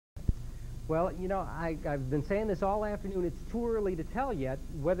Well, you know, I've been saying this all afternoon. It's too early to tell yet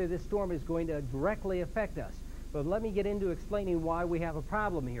whether this storm is going to directly affect us. But let me get into explaining why we have a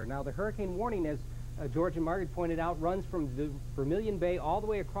problem here. Now, the hurricane warning, as George and Margaret pointed out, runs from Vermilion Bay all the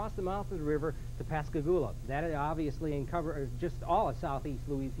way across the mouth of the river to Pascagoula. That obviously covers just all of southeast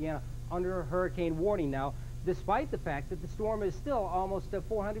Louisiana under a hurricane warning now, despite the fact that the storm is still almost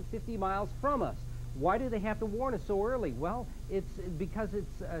 450 miles from us. Why do they have to warn us so early? Well, it's because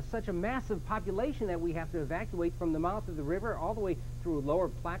it's such a massive population that we have to evacuate from the mouth of the river all the way through lower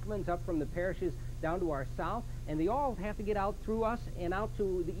Plaquemines, up from the parishes down to our south, and they all have to get out through us and out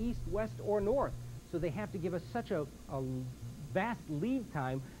to the east, west, or north. So they have to give us such a vast lead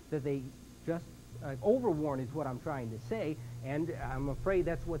time that they just overwarn is what I'm trying to say, and I'm afraid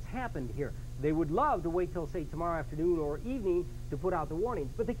that's what's happened here. They would love to wait till, say, tomorrow afternoon or evening to put out the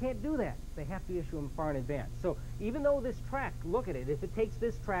warnings, but they can't do that. They have to issue them far in advance. So even though this track, look at it, if it takes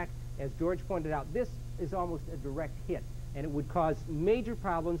this track, as George pointed out, this is almost a direct hit, and it would cause major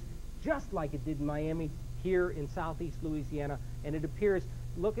problems just like it did in Miami here in southeast Louisiana, and it appears,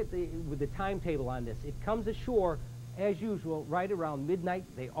 look at with the timetable on this, it comes ashore as usual right around midnight.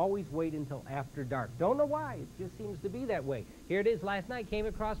 They always wait until after dark. Don't know why, it just seems to be that way. Here it is last night, came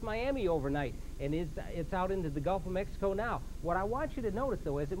across Miami overnight, and it's out into the Gulf of Mexico now. What I want you to notice,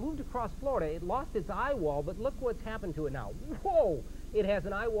 though, as it moved across Florida, it lost its eye wall, but look what's happened to it now. Whoa! It has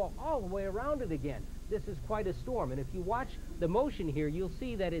an eye wall all the way around it again. This is quite a storm, and if you watch the motion here, you'll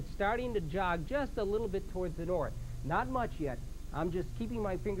see that it's starting to jog just a little bit towards the north. Not much yet. I'm just keeping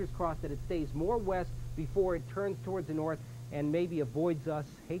my fingers crossed that it stays more west before it turns towards the north and maybe avoids us.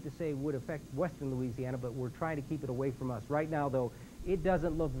 Hate to say it would affect western Louisiana, but we're trying to keep it away from us. Right now, though, it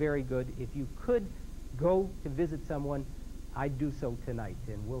doesn't look very good. If you could go to visit someone, I'd do so tonight.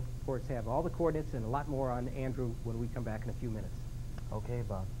 And we'll, of course, have all the coordinates and a lot more on Andrew when we come back in a few minutes. Okay,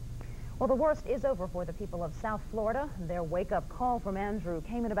 Bob. Well, the worst is over for the people of South Florida. Their wake-up call from Andrew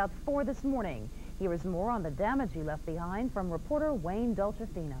came at about 4 this morning. Here is more on the damage he left behind from reporter Wayne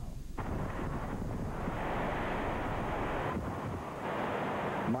Dolcefino.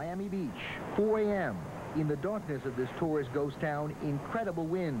 Miami Beach, 4 a.m. In the darkness of this tourist ghost town, incredible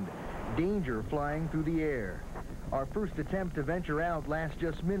wind, danger flying through the air. Our first attempt to venture out lasts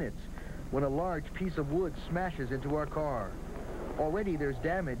just minutes when a large piece of wood smashes into our car. Already there's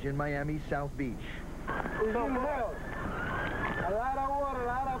damage in Miami's South Beach. A lot of water, a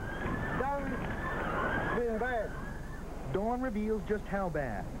lot of damage, being bad. Dawn reveals just how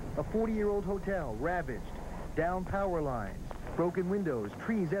bad. A 40-year-old hotel ravaged, down power lines, broken windows,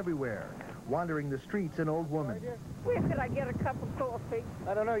 trees everywhere. Wandering the streets, an old woman. Where could I get a cup of coffee?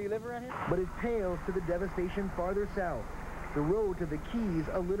 I don't know, you live around here? But it pales to the devastation farther south. The road to the Keys,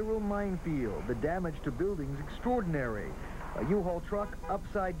 a literal minefield. The damage to buildings, extraordinary. A U-Haul truck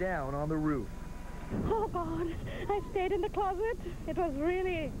upside down on the roof. Oh, God, I stayed in the closet. It was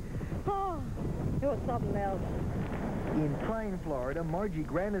really, it was something else. In Pine, Florida, Margie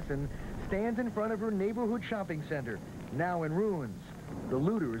Grandison stands in front of her neighborhood shopping center, now in ruins. The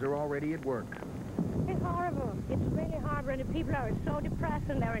looters are already at work. It's horrible. It's really hard when the people are so depressed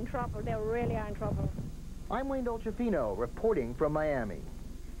and they're in trouble. They really are in trouble. I'm Wayne Dolcefino, reporting from Miami.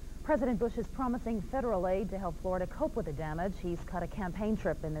 President Bush is promising federal aid to help Florida cope with the damage. He's cut a campaign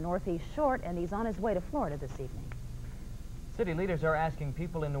trip in the Northeast short, and he's on his way to Florida this evening. City leaders are asking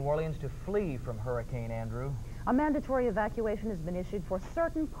people in New Orleans to flee from Hurricane Andrew. A mandatory evacuation has been issued for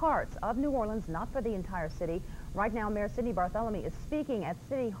certain parts of New Orleans, not for the entire city. Right now, Mayor Sidney Bartholomew is speaking at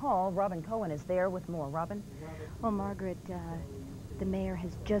City Hall. Robin Cohen is there with more. Robin? Well, Margaret, the mayor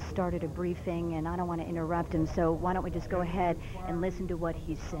has just started a briefing, and I don't want to interrupt him, so why don't we just go ahead and listen to what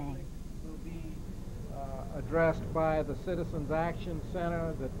he's saying. Will be addressed by the Citizens Action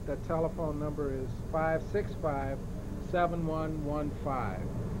Center. The telephone number is 565-7115.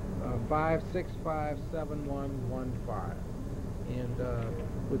 565-7115. And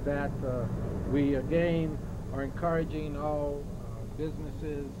with that, we again are encouraging all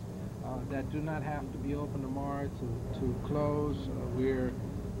businesses that do not have to be open tomorrow to close. We're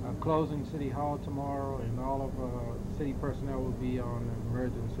closing City Hall tomorrow, and all of city personnel will be on an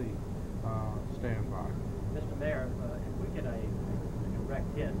emergency standby. Mr. Mayor, if we get a direct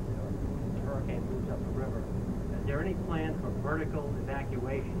hit, the hurricane moves up the river, is there any plan for vertical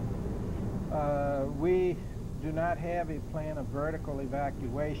evacuation? We do not have a plan of vertical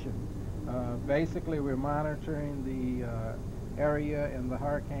evacuation. Basically, we're monitoring the area and the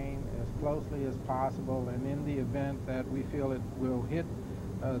hurricane as closely as possible, and in the event that we feel it will hit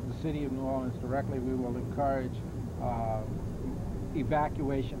the city of New Orleans directly, we will encourage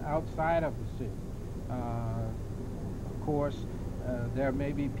evacuation outside of the city. Of course, there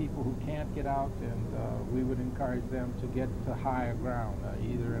may be people who can't get out, and we would encourage them to get to higher ground,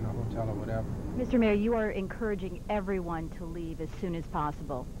 either in a hotel or whatever. Mr. Mayor, you are encouraging everyone to leave as soon as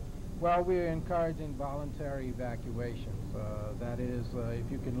possible. Well, we're encouraging voluntary evacuations. That is,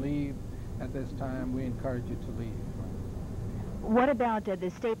 if you can leave at this time, we encourage you to leave. What about the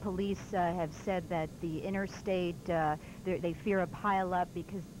state police have said that the interstate, they fear a pileup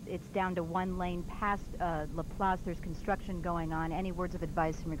because it's down to one lane past La Place. There's construction going on. Any words of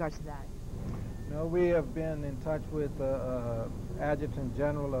advice in regards to that? No, we have been in touch with Adjutant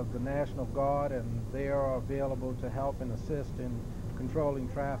General of the National Guard, and they are available to help and assist in controlling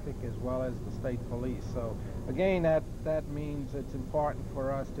traffic as well as the state police. So again, that means it's important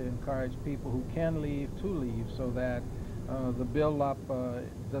for us to encourage people who can leave to leave so that the buildup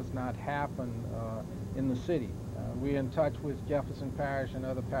does not happen in the city. We're in touch with Jefferson Parish and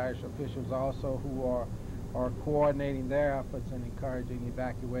other parish officials also who are coordinating their efforts and encouraging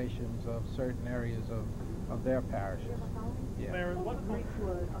evacuations of certain areas of their parishes. Yeah.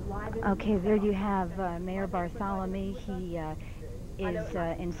 Okay, there you have Mayor Bartholomew. He is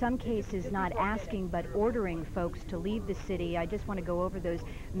in some cases not asking but ordering folks to leave the city. I just want to go over those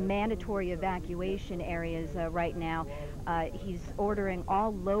mandatory evacuation areas right now. He's ordering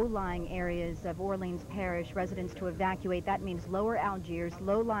all low-lying areas of Orleans Parish residents to evacuate. That means lower Algiers,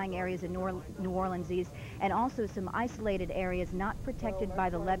 low-lying areas in New Orleans East, and also some isolated areas not protected by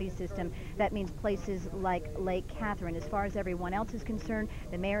the levee system. That means places like Lake Catherine. As far as everyone else is concerned,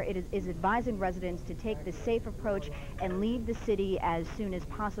 the mayor is advising residents to take the safe approach and leave the city as soon as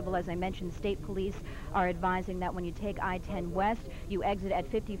possible. As I mentioned, state police are advising that when you take I-10 West, you exit at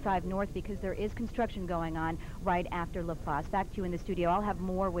 55 North because there is construction going on right after La Place. Back to you in the studio. I'll have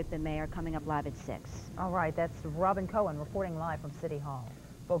more with the mayor coming up live at 6. All right, that's Robin Cohen reporting live from City Hall.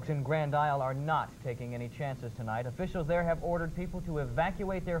 Folks in Grand Isle are not taking any chances tonight. Officials there have ordered people to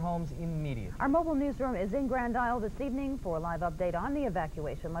evacuate their homes immediately. Our mobile newsroom is in Grand Isle this evening for a live update on the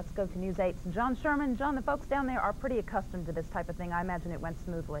evacuation. Let's go to News 8's John Sherman. John, the folks down there are pretty accustomed to this type of thing. I imagine it went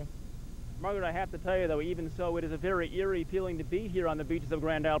smoothly. Margaret, I have to tell you, though, even so, it is a very eerie feeling to be here on the beaches of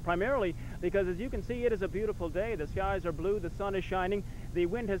Grand Isle, primarily because, as you can see, it is a beautiful day. The skies are blue, the sun is shining, the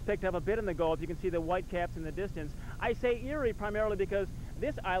wind has picked up a bit in the Gulf. You can see the white caps in the distance. I say eerie primarily because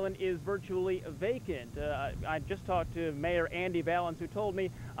this island is virtually vacant. I just talked to Mayor Andy Valens, who told me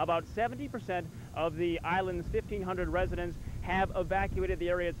about 70% of the island's 1,500 residents have evacuated the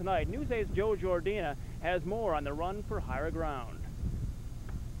area tonight. News 8's Joe Giordina has more on the run for higher ground.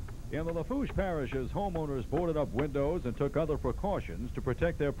 In the Lafourche parishes, homeowners boarded up windows and took other precautions to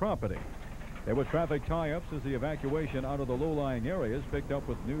protect their property. There were traffic tie-ups as the evacuation out of the low-lying areas picked up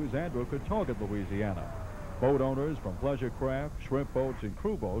with news Andrew could target Louisiana. Boat owners from pleasure craft, shrimp boats, and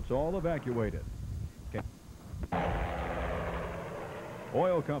crew boats all evacuated.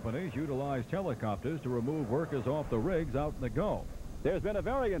 Oil companies utilized helicopters to remove workers off the rigs out in the Gulf. There's been a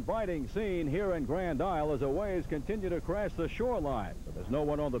very inviting scene here in Grand Isle as the waves continue to crash the shoreline. But there's no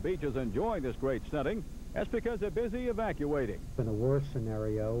one on the beaches enjoying this great setting. That's because they're busy evacuating. And the worst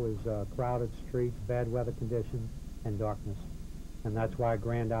scenario is crowded streets, bad weather conditions, and darkness. And that's why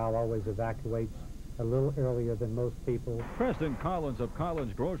Grand Isle always evacuates a little earlier than most people. Preston Collins of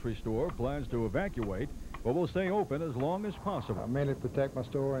Collins Grocery Store plans to evacuate, but will stay open as long as possible. I mainly protect my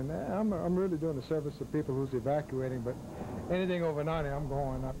store, and I'm really doing the service of people who's evacuating, but anything over 90, I'm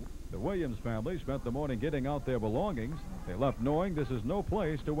going up. The Williams family spent the morning getting out their belongings. They left knowing this is no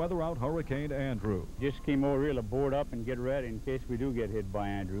place to weather out Hurricane Andrew. Just came over here to board up and get ready in case we do get hit by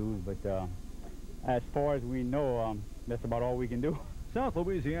Andrew, but as far as we know, that's about all we can do. South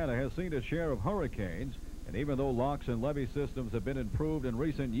Louisiana has seen its share of hurricanes, and even though locks and levee systems have been improved in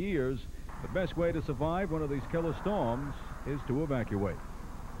recent years, the best way to survive one of these killer storms is to evacuate.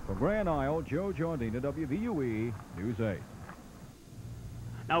 From Grand Isle, Joe Giordina, WVUE News 8.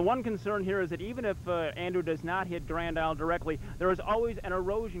 Now, one concern here is that even if Andrew does not hit Grand Isle directly, there is always an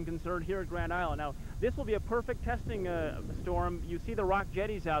erosion concern here at Grand Isle. Now, this will be a perfect testing storm. You see the rock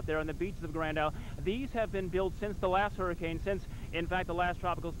jetties out there on the beaches of Grand Isle. These have been built since the last hurricane, since, in fact, the last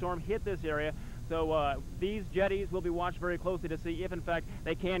tropical storm hit this area. So these jetties will be watched very closely to see if, in fact,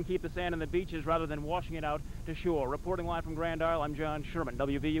 they can keep the sand on the beaches rather than washing it out to shore. Reporting live from Grand Isle, I'm John Sherman,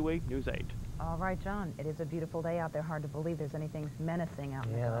 WVUE News 8. All right, John, it is a beautiful day out there. Hard to believe there's anything menacing out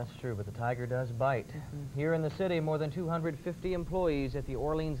there. Yeah, that's true, but the tiger does bite. Here in the city, more than 250 employees at the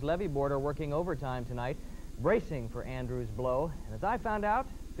Orleans Levee Board are working overtime tonight, bracing for Andrew's blow. And as I found out,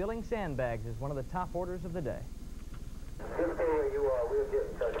 filling sandbags is one of the top orders of the day. Just stay where you are. We'll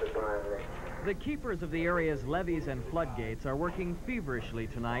get in touch with Brian. The keepers of the area's levees and floodgates are working feverishly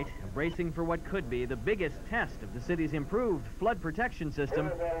tonight, bracing for what could be the biggest test of the city's improved flood protection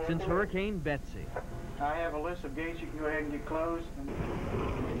system since Hurricane Betsy. I have a list of gates you can go ahead and get closed.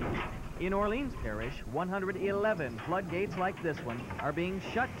 In Orleans Parish, 111 floodgates like this one are being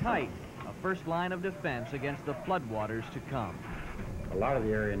shut tight, a first line of defense against the floodwaters to come. A lot of the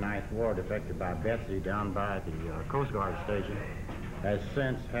area in Ninth Ward affected by Betsy down by the Coast Guard station has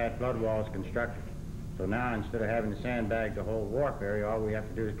since had flood walls constructed. So now, instead of having to sandbag the whole wharf area, all we have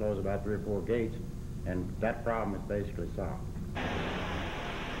to do is close about 3 or 4 gates, and that problem is basically solved.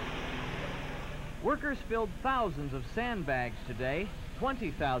 Workers filled thousands of sandbags today.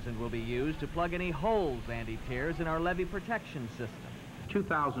 20,000 will be used to plug any holes Andy tears in our levee protection system.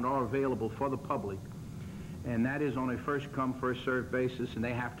 2,000 are available for the public, and that is on a first-come, first-served basis, and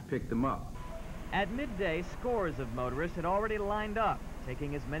they have to pick them up. At midday, scores of motorists had already lined up,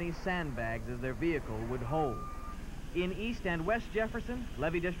 taking as many sandbags as their vehicle would hold. In East and West Jefferson,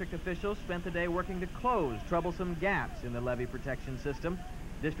 levee district officials spent the day working to close troublesome gaps in the levee protection system.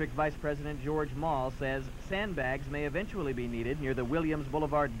 District Vice President George Mall says sandbags may eventually be needed near the Williams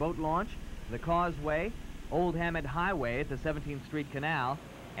Boulevard boat launch, the Causeway, Old Hammond Highway at the 17th Street Canal,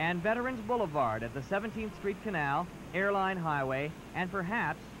 and Veterans Boulevard at the 17th Street Canal, Airline Highway, and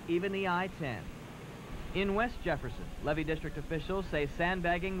perhaps even the I-10. In West Jefferson, levee district officials say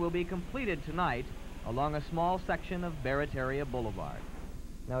sandbagging will be completed tonight along a small section of Barretaria Boulevard.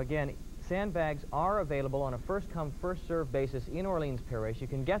 Now again, sandbags are available on a first-come, first-served basis in Orleans Parish. You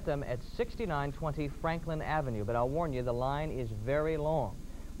can get them at 6920 Franklin Avenue, but I'll warn you, the line is very long.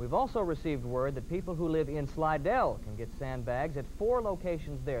 We've also received word that people who live in Slidell can get sandbags at 4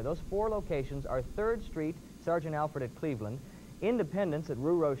 locations there. Those 4 locations are 3rd Street, Sergeant Alfred at Cleveland, Independence at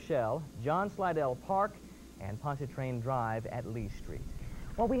Rue Rochelle, John Slidell Park, and Pontchartrain Drive at Lee Street.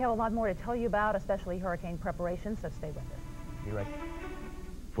 Well, we have a lot more to tell you about, especially hurricane preparations, so stay with us. Be right back.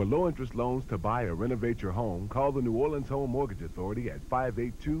 For low-interest loans to buy or renovate your home, call the New Orleans Home Mortgage Authority at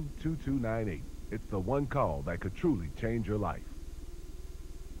 582-2298. It's the one call that could truly change your life.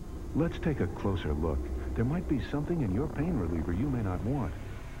 Let's take a closer look. There might be something in your pain reliever you may not want.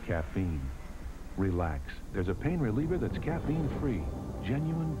 Caffeine. Relax. There's a pain reliever that's caffeine-free.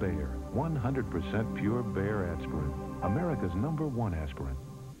 Genuine Bayer. 100% pure Bayer aspirin. America's #1 aspirin.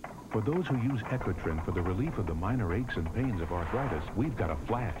 For those who use Equitrin for the relief of the minor aches and pains of arthritis, we've got a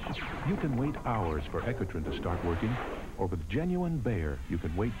flash. You can wait hours for Equitrin to start working, or with Genuine Bayer, you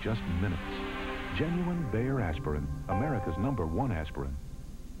can wait just minutes. Genuine Bayer aspirin. America's #1 aspirin.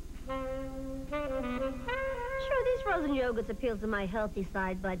 Sure, these frozen yogurts appeal to my healthy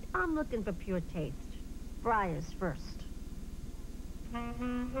side, but I'm looking for pure taste. Breyers first.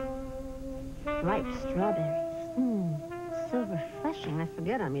 Ripe strawberries. So refreshing, I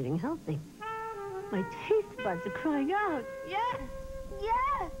forget I'm eating healthy. My taste buds are crying out. Yes!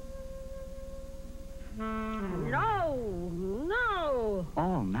 Yes! No!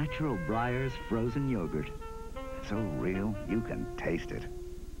 All natural Breyers frozen yogurt. So real, you can taste it.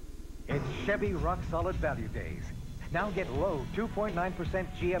 It's Chevy Rock Solid Value Days. Now get low 2.9%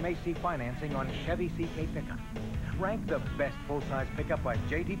 GMAC financing on Chevy CK pickup. Ranked the best full-size pickup by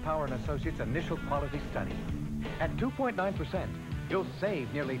J.D. Power & Associates initial quality study. At 2.9%, you'll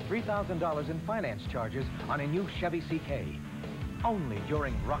save nearly $3,000 in finance charges on a new Chevy CK. Only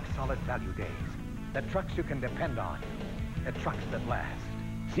during Rock Solid Value Days. The trucks you can depend on. The trucks that last.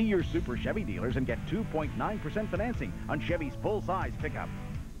 See your Super Chevy dealers and get 2.9% financing on Chevy's full-size pickup.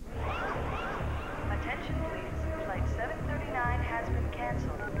 Attention, please. Flight 739 has been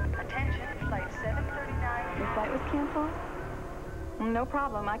canceled. Attention, Flight 739. Your flight was canceled? No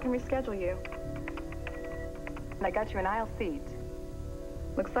problem. I can reschedule you. I got you an aisle seat.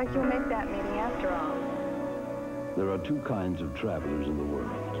 Looks like you'll make that meeting after all. There are 2 kinds of travelers in the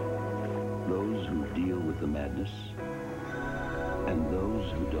world. Those who deal with the madness, and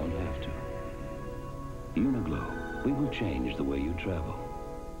those who don't have to. Uniglow, we will change the way you travel.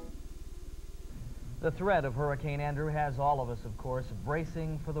 The threat of Hurricane Andrew has all of us, of course,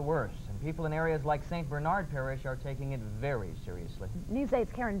 bracing for the worst. And people in areas like St. Bernard Parish are taking it very seriously. News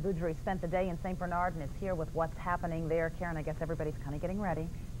 8's Karen Boudry spent the day in St. Bernard and is here with what's happening there. Karen, I guess everybody's kind of getting ready.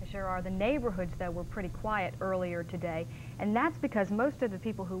 They sure are. The neighborhoods, though, were pretty quiet earlier today. And that's because most of the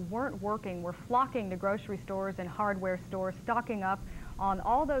people who weren't working were flocking to grocery stores and hardware stores, stocking up on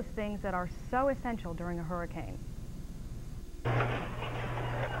all those things that are so essential during a hurricane.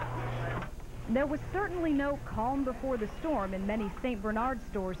 There was certainly no calm before the storm in many St. Bernard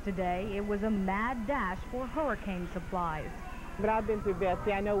stores today. It was a mad dash for hurricane supplies. But I've been through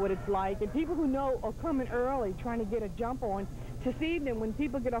Betsy. I know what it's like. And people who know are coming early, trying to get a jump on this evening when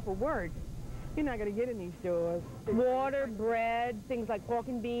people get off of work. you're not going to get in these stores. Water, bread, things like pork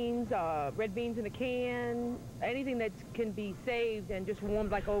and beans, red beans in a can, anything that can be saved and just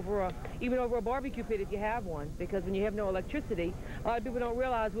warmed like even over a barbecue pit if you have one. Because when you have no electricity, a lot of people don't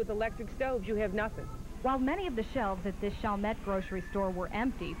realize with electric stoves you have nothing. While many of the shelves at this Chalmette grocery store were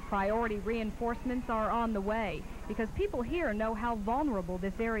empty, priority reinforcements are on the way because people here know how vulnerable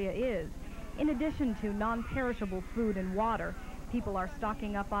this area is. In addition to non-perishable food and water, people are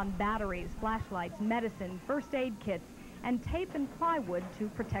stocking up on batteries, flashlights, medicine, first aid kits, and tape and plywood to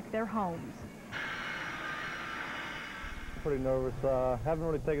protect their homes. Pretty nervous. Haven't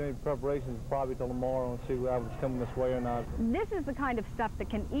really taken any preparations probably till tomorrow and see whether it's coming this way or not. This is the kind of stuff that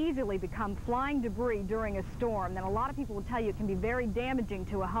can easily become flying debris during a storm, and a lot of people will tell you it can be very damaging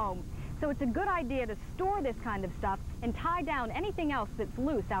to a home. So it's a good idea to store this kind of stuff and tie down anything else that's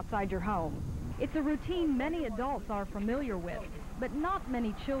loose outside your home. It's a routine many adults are familiar with, but not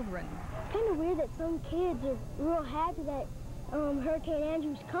many children. It's kind of weird that some kids are real happy that Hurricane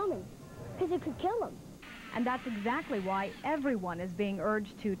Andrew's coming, because it could kill them. And that's exactly why everyone is being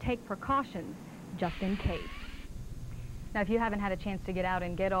urged to take precautions, just in case. Now, if you haven't had a chance to get out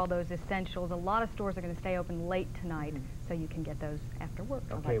and get all those essentials, a lot of stores are going to stay open late tonight, so you can get those after work.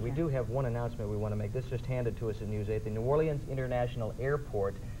 Okay, we do have one announcement we want to make. This just handed to us at News 8. The New Orleans International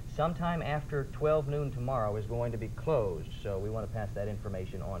Airport, sometime after 12 noon tomorrow, is going to be closed, so we want to pass that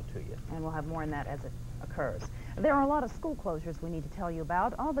information on to you. And we'll have more on that as it occurs. There are a lot of school closures we need to tell you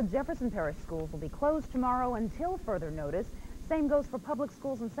about. All the Jefferson Parish schools will be closed tomorrow until further notice. Same goes for public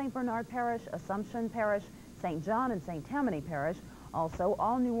schools in St. Bernard Parish, Assumption Parish, St. John and St. Tammany Parish. Also,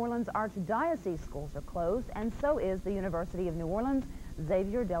 all New Orleans Archdiocese schools are closed, and so is the University of New Orleans,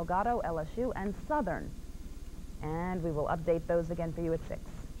 Xavier, Delgado, LSU, and Southern. And we will update those again for you at 6.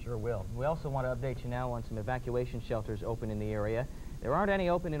 Sure will. We also want to update you now on some evacuation shelters open in the area. There aren't any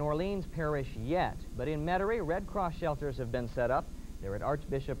open in Orleans Parish yet, but in Metairie, Red Cross shelters have been set up. They're at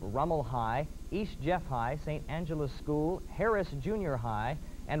Archbishop Rummel High, East Jeff High, St. Angela's School, Harris Junior High,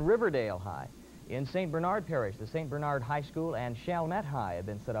 and Riverdale High. In St. Bernard Parish, the St. Bernard High School and Chalmette High have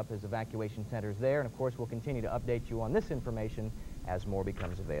been set up as evacuation centers there, and of course we'll continue to update you on this information as more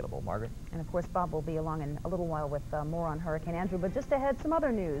becomes available. Margaret? And of course Bob will be along in a little while with more on Hurricane Andrew, but just ahead, some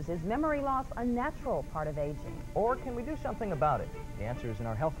other news. Is memory loss a natural part of aging? Or can we do something about it? The answer is in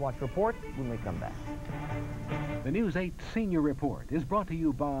our Health Watch report when we come back. The News 8 Senior Report is brought to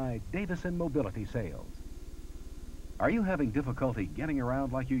you by Davison Mobility Sales. Are you having difficulty getting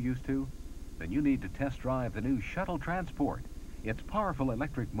around like you used to? Then you need to test drive the new Shuttle Transport. Its powerful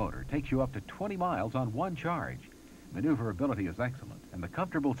electric motor takes you up to 20 miles on one charge. Maneuverability is excellent, and the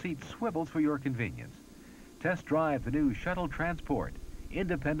comfortable seat swivels for your convenience. Test drive the new Shuttle Transport.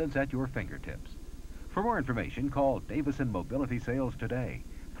 Independence at your fingertips. For more information, call Davison Mobility Sales today.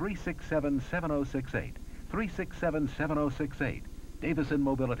 367-7068. 367-7068. Davison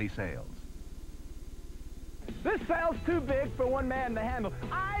Mobility Sales. This sale's too big for one man to handle.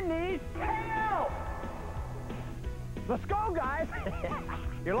 I need help! Let's go, guys!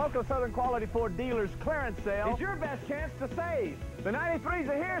 Your local Southern Quality Ford dealer's clearance sale is your best chance to save. The 93s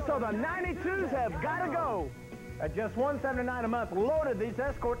are here, so the 92s have got to go. At just $179 a month loaded, these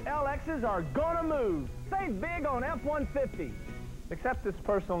Escort LXs are gonna move. Save big on F-150. Accept this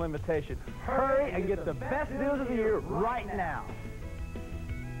personal invitation. Hurry and get the best deals of the year right now.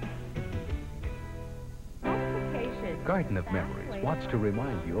 Garden of Memories wants to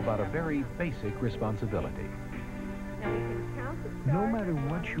remind you about a very basic responsibility. No matter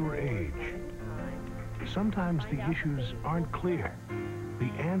what your age, sometimes the issues aren't clear.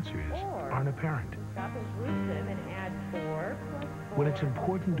 The answers aren't apparent. When it's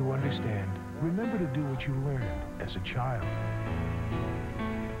important to understand, remember to do what you learned as a child.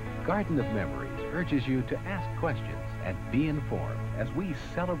 Garden of Memories urges you to ask questions and be informed as we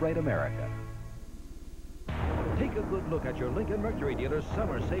celebrate America. Take a good look at your Lincoln Mercury dealer's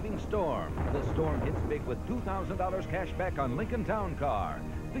summer savings storm. The storm hits big with $2,000 cash back on Lincoln Town Car,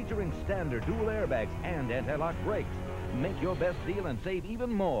 featuring standard dual airbags and anti-lock brakes. Make your best deal and save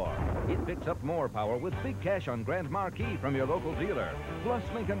even more. It picks up more power with big cash on Grand Marquis from your local dealer. Plus,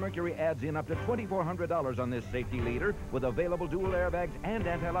 Lincoln Mercury adds in up to $2,400 on this safety leader with available dual airbags and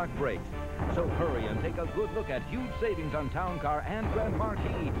anti-lock brakes. So hurry and take a good look at huge savings on Town Car and Grand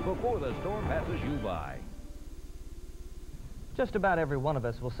Marquis before the storm passes you by. Just about every one of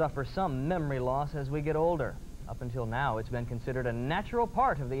us will suffer some memory loss as we get older. Up until now, it's been considered a natural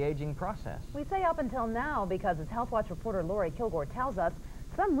part of the aging process. We say up until now because, as Health Watch reporter Lori Kilgore tells us,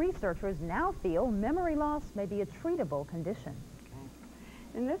 some researchers now feel memory loss may be a treatable condition.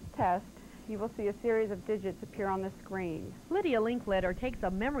 In this test, you will see a series of digits appear on the screen. Lydia Linkletter takes a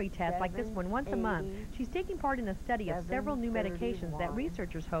memory test like this one once a month. She's taking part in a study of several new medications that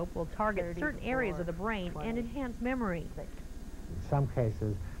researchers hope will target certain areas of the brain and enhance memory. In some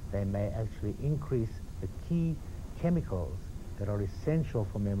cases, they may actually increase the key chemicals that are essential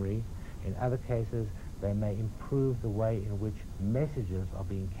for memory. In other cases, they may improve the way in which messages are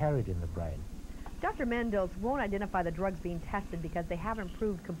being carried in the brain. Dr. Mendels won't identify the drugs being tested because they haven't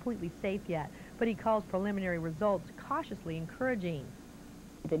proved completely safe yet, but he calls preliminary results cautiously encouraging.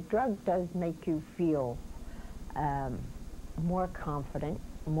 The drug does make you feel more confident,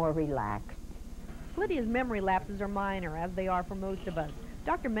 more relaxed. Lydia's memory lapses are minor, as they are for most of us.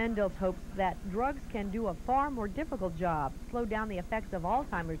 Dr. Mendels hopes that drugs can do a far more difficult job, slow down the effects of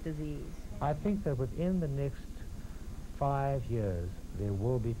Alzheimer's disease. I think that within the next 5 years, there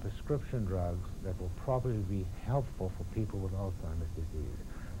will be prescription drugs that will probably be helpful for people with Alzheimer's disease.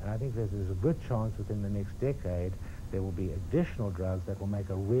 And I think there's a good chance within the next decade there will be additional drugs that will make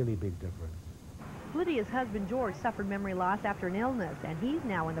a really big difference. Lydia's husband, George, suffered memory loss after an illness, and he's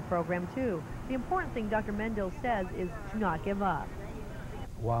now in the program, too. The important thing Dr. Mendels says is to not give up.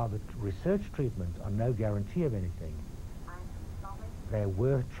 While the research treatments are no guarantee of anything, they're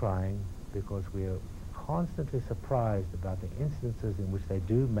worth trying because we're constantly surprised about the instances in which they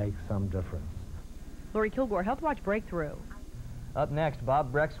do make some difference. Lori Kilgore, Health Watch Breakthrough. Up next,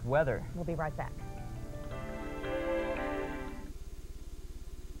 Bob Breck's weather. We'll be right back.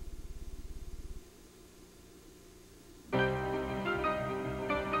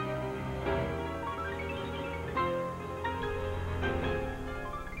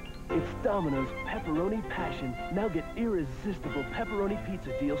 It's Domino's Pepperoni Passion. Now get irresistible pepperoni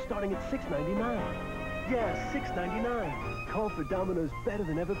pizza deals starting at $6.99. Yeah, $6.99. Call for Domino's better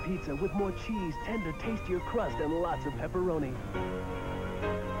than ever pizza with more cheese, tender, tastier crust, and lots of pepperoni.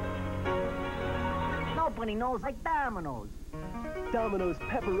 Nobody knows like Domino's. Domino's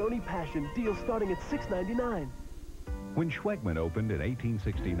Pepperoni Passion. Deals starting at $6.99. When Schwegman opened in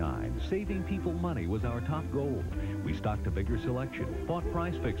 1869, saving people money was our top goal. We stocked a bigger selection, fought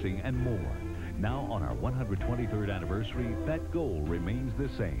price fixing, and more. Now, on our 123rd anniversary, that goal remains the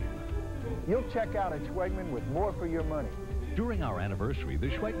same. You'll check out at Schwegman with more for your money. During our anniversary, the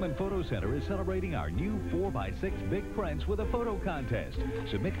Schwegman Photo Center is celebrating our new 4x6 big prints with a photo contest.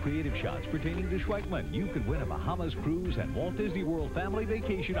 Submit creative shots pertaining to Schwegman. You could win a Bahamas cruise and Walt Disney World family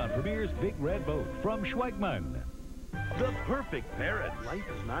vacation on Premier's Big Red Boat from Schwegman. The perfect parents. Life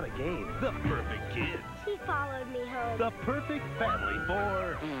is not a game. The perfect kids. He followed me home. The perfect family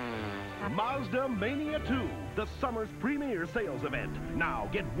for Mazda Mania 2, the summer's premier sales event. Now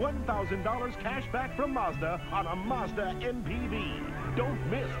get $1,000 cash back from Mazda on a Mazda MPV. Don't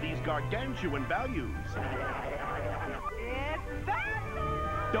miss these gargantuan values. It's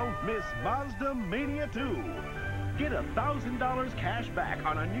faster! Don't miss Mazda Mania 2. Get $1,000 cash back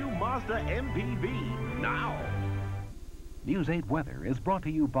on a new Mazda MPV now. News 8 Weather is brought to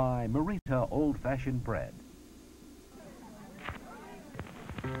you by Marita Old-Fashioned Bread.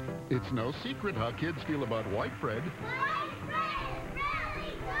 It's no secret how kids feel about white bread.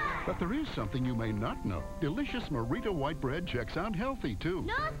 But there is something you may not know. Delicious Marita white bread checks out healthy, too.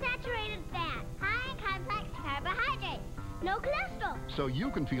 No saturated fat, high in complex carbohydrates, no cholesterol. So you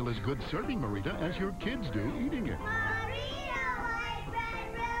can feel as good serving Marita as your kids do eating it.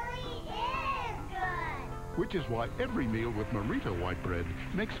 Which is why every meal with Marita white bread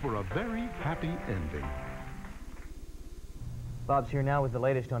makes for a very happy ending. Bob's here now with the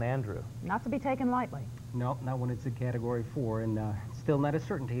latest on Andrew. Not to be taken lightly. No, not when it's a Category 4, and still not a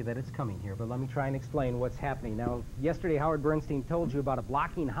certainty that it's coming here. But let me try and explain what's happening. Now, yesterday Howard Bernstein told you about a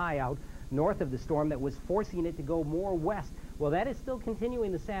blocking high out north of the storm that was forcing it to go more west. Well, that is still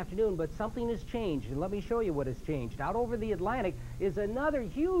continuing this afternoon, but something has changed, and let me show you what has changed. Out over the Atlantic is another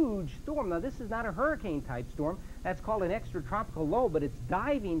huge storm. Now, this is not a hurricane-type storm. That's called an extratropical low, but it's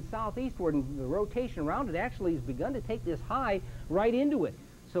diving southeastward, and the rotation around it actually has begun to take this high right into it.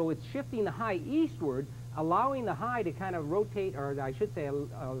 So it's shifting the high eastward, allowing the high to kind of rotate, or I should say,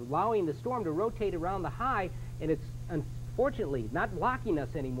 allowing the storm to rotate around the high, and it's unfortunately not blocking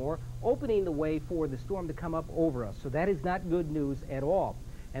us anymore, opening the way for the storm to come up over us. So that is not good news at all.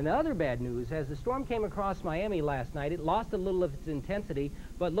 And the other bad news, as the storm came across Miami last night, it lost a little of its intensity,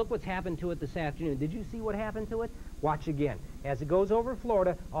 but look what's happened to it this afternoon. Did you see what happened to it? Watch again. As it goes over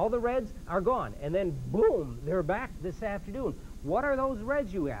Florida, all the reds are gone, and then boom, they're back this afternoon. What are those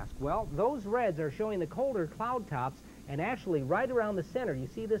reds, you ask? Well, those reds are showing the colder cloud tops, And actually, right around the center, you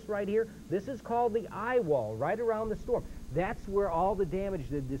see this right here? This is called the eye wall, right around the storm. That's where all the damage,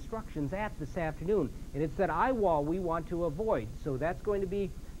 the destruction's at this afternoon. And it's that eye wall we want to avoid. So that's going to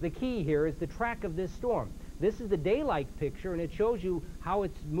be the key here, is the track of this storm. This is the daylight picture, and it shows you how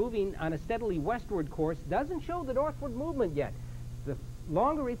it's moving on a steadily westward course. Doesn't show the northward movement yet. The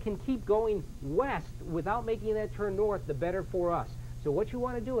longer it can keep going west without making that turn north, the better for us. So what you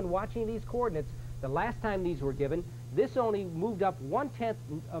want to do in watching these coordinates, the last time these were given, this only moved up 1/10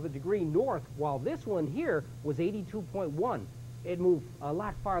 of a degree north, while this one here was 82.1. It moved a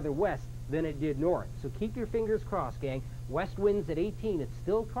lot farther west than it did north. So keep your fingers crossed, gang. West winds at 18. It's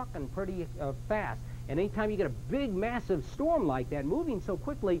still trucking pretty fast. And anytime you get a big, massive storm like that moving so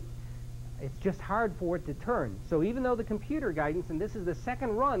quickly, it's just hard for it to turn. So even though the computer guidance, and this is the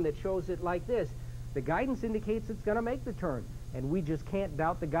second run that shows it like this, the guidance indicates it's going to make the turn. And we just can't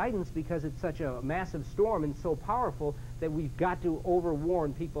doubt the guidance because it's such a massive storm and so powerful that we've got to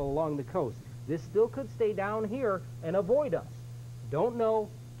overwarn people along the coast. This still could stay down here and avoid us. Don't know,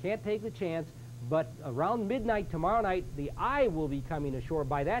 can't take the chance, but around midnight tomorrow night, the eye will be coming ashore.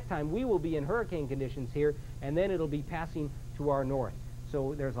 By that time, we will be in hurricane conditions here, and then it'll be passing to our north.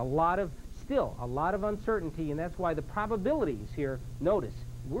 So there's still a lot of uncertainty, and that's why the probabilities here, notice,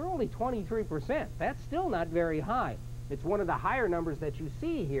 we're only 23%. That's still not very high. It's one of the higher numbers that you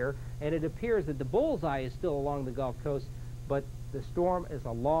see here, and it appears that the bullseye is still along the Gulf Coast, but the storm is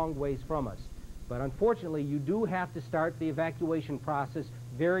a long ways from us. But unfortunately, you do have to start the evacuation process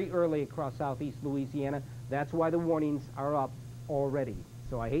very early across southeast Louisiana. That's why the warnings are up already.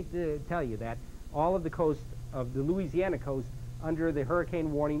 So I hate to tell you that. All of the coast of the Louisiana coast under the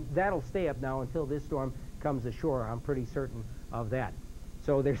hurricane warning, that'll stay up now until this storm comes ashore. I'm pretty certain of that.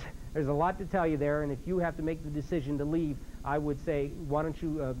 So there's a lot to tell you there, and if you have to make the decision to leave, I would say, why don't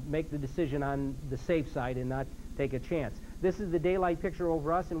you make the decision on the safe side and not take a chance. This is the daylight picture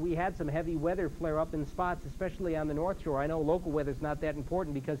over us, and we had some heavy weather flare up in spots, especially on the North Shore. I know local weather's not that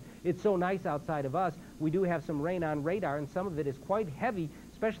important because it's so nice outside of us. We do have some rain on radar, and some of it is quite heavy,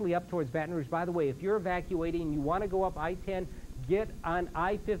 especially up towards Baton Rouge. By the way, if you're evacuating and you want to go up I-10, get on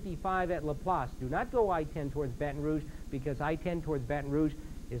I-55 at LaPlace. Do not go I-10 towards Baton Rouge because I-10 towards Baton Rouge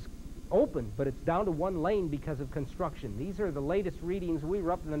is open, but it's down to one lane because of construction. These are the latest readings. We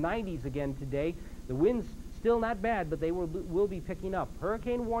were up in the 90s again today. The winds still not bad, but they will be picking up.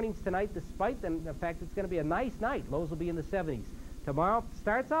 Hurricane warnings tonight, despite the fact it's going to be a nice night. Lows will be in the 70s. Tomorrow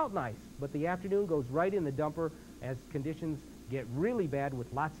starts out nice, but the afternoon goes right in the dumper as conditions get really bad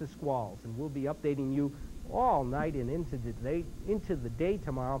with lots of squalls. And we'll be updating you all night and into the day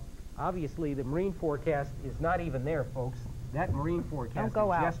tomorrow. Obviously, the marine forecast is not even there, folks. That marine forecast is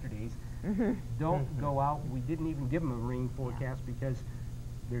yesterday's. Don't go out. We didn't even give them a marine forecast because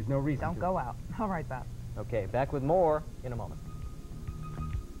there's no reason Don't go out. All right, Bob. Okay, back with more in a moment.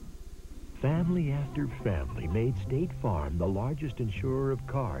 Family after family made State Farm the largest insurer of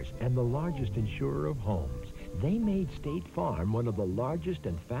cars and the largest insurer of homes. They made State Farm one of the largest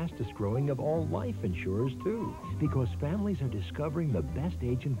and fastest growing of all life insurers, too, because families are discovering the best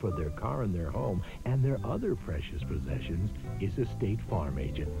agent for their car and their home and their other precious possessions is a State Farm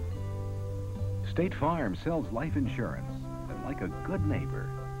agent. State Farm sells life insurance, and like a good neighbor,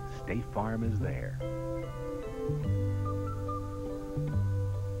 State Farm is there.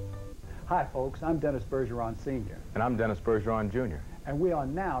 Hi, folks. I'm Dennis Bergeron, Sr. And I'm Dennis Bergeron, Jr. And we are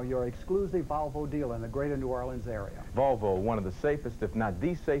now your exclusive Volvo dealer in the greater New Orleans area. Volvo, one of the safest, if not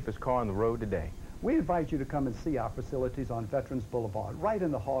the safest car on the road today. We invite you to come and see our facilities on Veterans Boulevard, right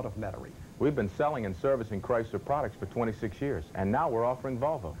in the heart of Metairie. We've been selling and servicing Chrysler products for 26 years, and now we're offering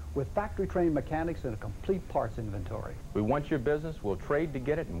Volvo. With factory-trained mechanics and a complete parts inventory. We want your business, we'll trade to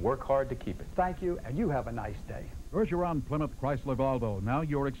get it, and work hard to keep it. Thank you, and you have a nice day. Bergeron Plymouth Chrysler Volvo, now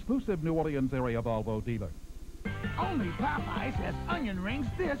your exclusive New Orleans area Volvo dealer. Only Popeyes has onion rings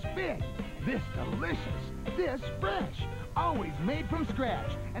this big, this delicious, this fresh, always made from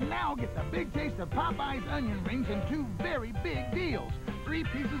scratch. And now get the big taste of Popeyes onion rings in 2 very big deals. 3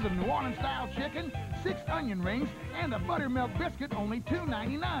 pieces of New Orleans-style chicken, 6 onion rings, and a buttermilk biscuit, only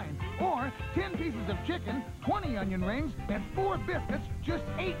 $2.99. Or 10 pieces of chicken, 20 onion rings, and 4 biscuits, just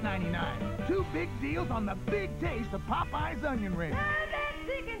 $8.99. 2 big deals on the big taste of Popeyes onion rings.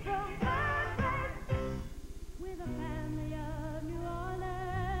 Chicken from Popeyes. With a family of New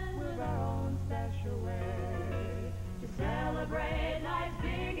Orleans, with our own special way to celebrate life's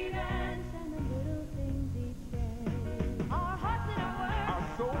big events and the little things each day. Our hearts and our words, our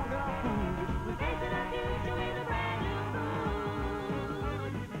soul and our food, we're facing our future with a brand new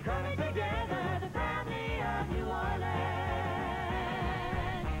mood. Coming together, the family of New Orleans.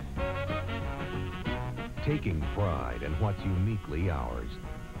 taking pride in what's uniquely ours.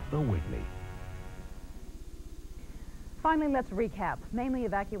 The Whitney. Finally, let's recap. Mainly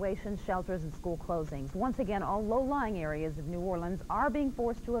evacuations, shelters, and school closings. Once again, all low-lying areas of New Orleans are being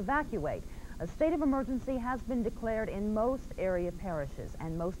forced to evacuate. A state of emergency has been declared in most area parishes,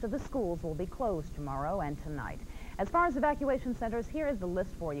 and most of the schools will be closed tomorrow and tonight. As far as evacuation centers, here is the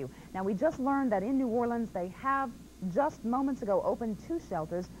list for you. Now, we just learned that in New Orleans, they have just moments ago opened 2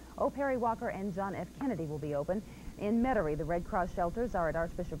 shelters. O. Perry Walker and John F. Kennedy will be open. In Metairie, the Red Cross shelters are at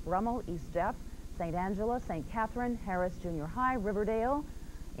Archbishop Rummel, East Jeff, St. Angela, St. Catherine, Harris Junior High, Riverdale,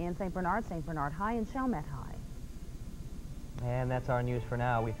 and St. Bernard High, and Chalmette High. And that's our news for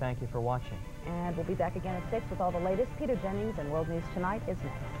now. We thank you for watching. And we'll be back again at 6 with all the latest. Peter Jennings and World News Tonight is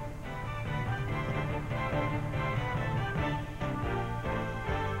next.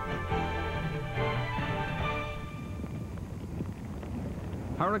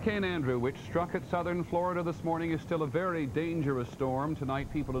 Hurricane Andrew, which struck at southern Florida this morning, is still a very dangerous storm.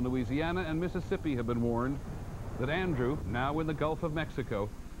 Tonight, people in Louisiana and Mississippi have been warned that Andrew, now in the Gulf of Mexico,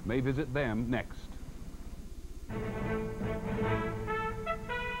 may visit them next.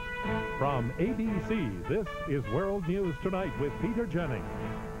 From ABC, this is World News Tonight with Peter Jennings.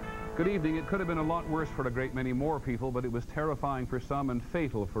 Good evening. It could have been a lot worse for a great many more people, but it was terrifying for some and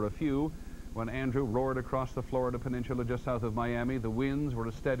fatal for a few. When Andrew roared across the Florida Peninsula just south of Miami, the winds were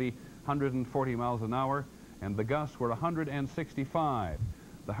a steady 140 miles an hour, and the gusts were 165.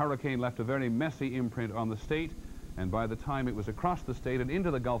 The hurricane left a very messy imprint on the state, and by the time it was across the state and into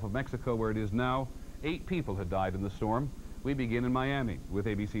the Gulf of Mexico, where it is now, 8 people had died in the storm. We begin in Miami with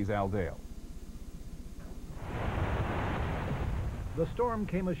ABC's Al Dale. The storm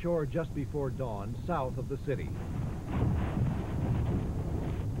came ashore just before dawn, south of the city.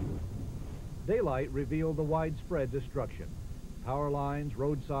 Daylight revealed the widespread destruction. Power lines,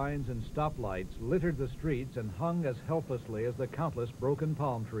 road signs, and stoplights littered the streets and hung as helplessly as the countless broken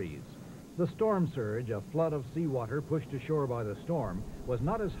palm trees. The storm surge, a flood of seawater pushed ashore by the storm, was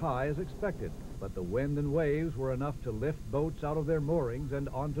not as high as expected, but the wind and waves were enough to lift boats out of their moorings and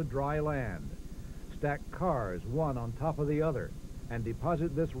onto dry land, stack cars one on top of the other, and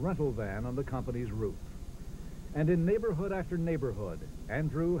deposit this rental van on the company's roof. And in neighborhood after neighborhood,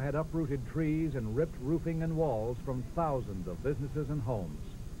 Andrew had uprooted trees and ripped roofing and walls from thousands of businesses and homes.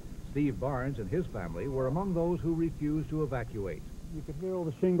 Steve Barnes and his family were among those who refused to evacuate. You could hear all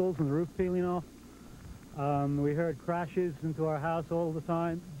the shingles and the roof peeling off. We heard crashes into our house all the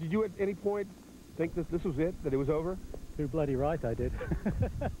time. Did you at any point think that this was it, that it was over? You're bloody right, I did.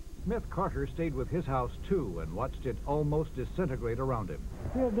 Smith Carter stayed with his house, too, and watched it almost disintegrate around him.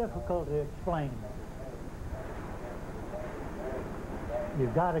 It's real difficult to explain.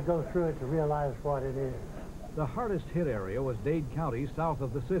 You've got to go through it to realize what it is. The hardest hit area was Dade County, south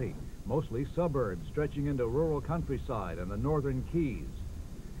of the city, mostly suburbs stretching into rural countryside and the northern Keys.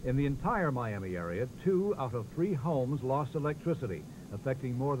 In the entire Miami area, 2 out of 3 homes lost electricity,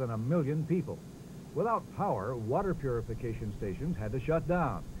 affecting more than 1 million people. Without power, water purification stations had to shut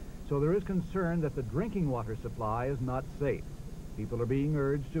down, so there is concern that the drinking water supply is not safe. People are being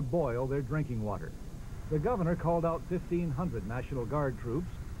urged to boil their drinking water. The governor called out 1,500 National Guard troops,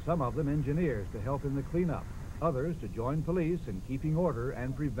 some of them engineers, to help in the cleanup, others to join police in keeping order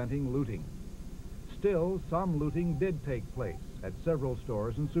and preventing looting. Still, some looting did take place at several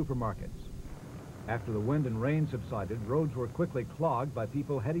stores and supermarkets. After the wind and rain subsided, roads were quickly clogged by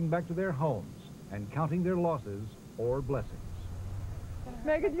people heading back to their homes and counting their losses or blessings.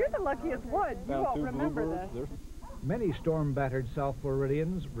 Megan, you're the luckiest one. You won't remember this. Many storm-battered South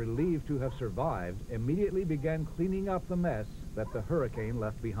Floridians, relieved to have survived, immediately began cleaning up the mess that the hurricane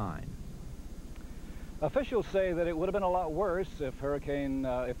left behind. Officials say that it would have been a lot worse if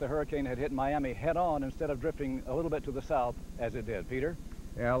the hurricane had hit Miami head-on instead of drifting a little bit to the south as it did. Peter?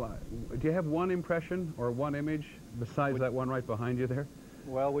 Al, do you have one impression or one image besides that one right behind you there?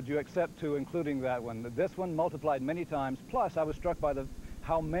 Well, would you accept to including that one? This one multiplied many times. Plus, I was struck by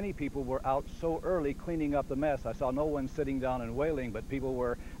how many people were out so early cleaning up the mess. I saw no one sitting down and wailing, but people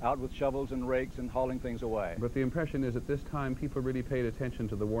were out with shovels and rakes and hauling things away. But the impression is at this time people really paid attention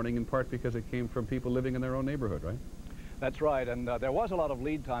to the warning, in part because it came from people living in their own neighborhood, right? That's right, and there was a lot of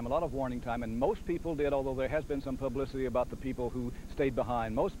lead time, a lot of warning time, and most people did, although there has been some publicity about the people who stayed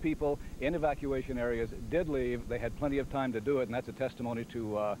behind. Most people in evacuation areas did leave. They had plenty of time to do it, and that's a testimony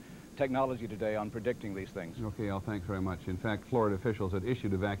to technology today on predicting these things. Okay, Al, thanks very much. In fact, Florida officials had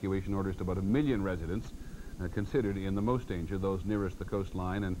issued evacuation orders to about 1 million residents considered in the most danger, those nearest the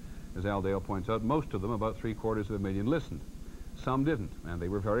coastline, and as Al Dale points out, most of them, about 750,000, listened. Some didn't, and they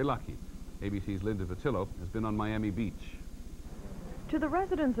were very lucky. ABC's Linda Vitillo has been on Miami Beach. To the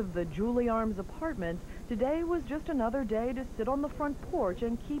residents of the Julie Arms apartments, today was just another day to sit on the front porch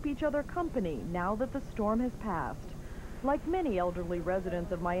and keep each other company now that the storm has passed. Like many elderly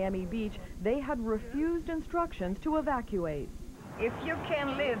residents of Miami Beach, they had refused instructions to evacuate. If you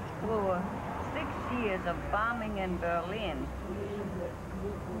can live through 6 years of bombing in Berlin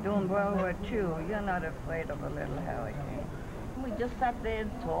during World War II, you're not afraid of a little hurricane. We just sat there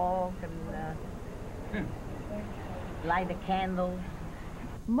and talk and light a candle.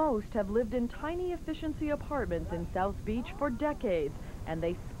 Most have lived in tiny efficiency apartments in South Beach for decades, and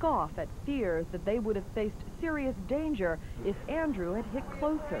they scoff at fears that they would have faced serious danger if Andrew had hit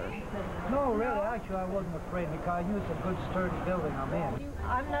closer. No, really, actually, I wasn't afraid because I knew it's a good, sturdy building I'm in.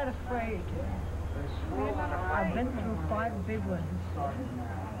 I'm not afraid. I've been through 5 big ones.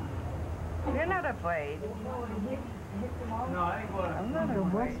 You're not afraid. The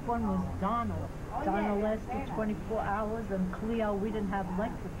worst one was Donald. Donald lasted 24 hours, and Cleo, we didn't have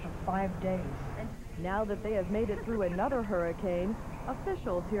electric for 5 days. Now that they have made it through another hurricane,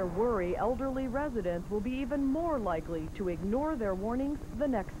 officials here worry elderly residents will be even more likely to ignore their warnings the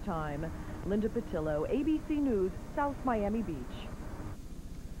next time. Linda Patillo, ABC News, South Miami Beach.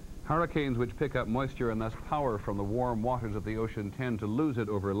 Hurricanes which pick up moisture and thus power from the warm waters of the ocean tend to lose it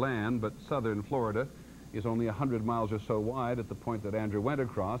over land, but southern Florida is only 100 miles or so wide at the point that Andrew went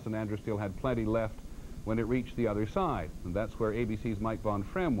across, and Andrew still had plenty left when it reached the other side. And that's where ABC's Mike Von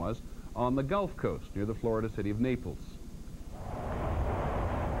Frem was, on the Gulf Coast, near the Florida city of Naples.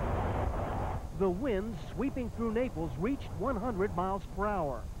 The winds sweeping through Naples reached 100 miles per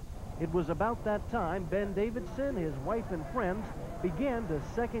hour. It was about that time Ben Davidson, his wife and friends began to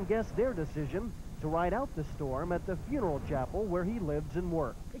second-guess their decision to ride out the storm at the funeral chapel where he lives and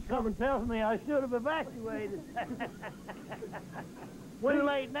works. Someone tells me I should have evacuated. Too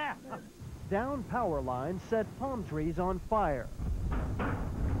late now. Down power lines set palm trees on fire.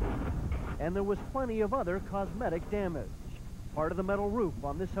 And there was plenty of other cosmetic damage. Part of the metal roof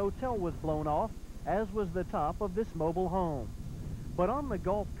on this hotel was blown off, as was the top of this mobile home. But on the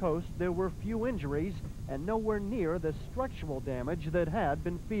Gulf Coast, there were few injuries and nowhere near the structural damage that had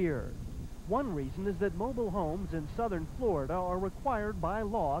been feared. One reason is that mobile homes in southern Florida are required by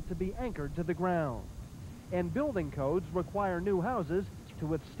law to be anchored to the ground. And building codes require new houses to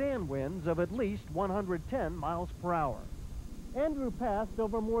withstand winds of at least 110 miles per hour. Andrew passed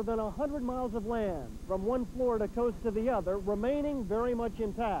over more than 100 miles of land from one Florida coast to the other, remaining very much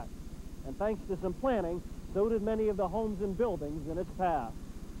intact. And thanks to some planning, so did many of the homes and buildings in its path.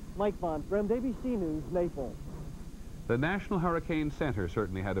 Mike Von Frem, ABC News, Naples. The National Hurricane Center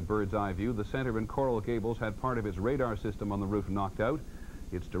certainly had a bird's eye view. The center in Coral Gables had part of its radar system on the roof knocked out.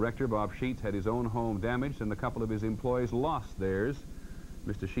 Its director, Bob Sheets, had his own home damaged, and a couple of his employees lost theirs.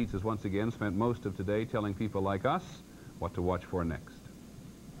 Mr. Sheets has once again spent most of today telling people like us what to watch for next.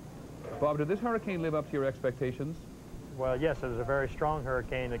 Bob, did this hurricane live up to your expectations? Well, yes, it was a very strong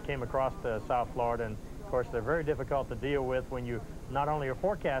hurricane that came across South Florida, and of course they're very difficult to deal with when you not only are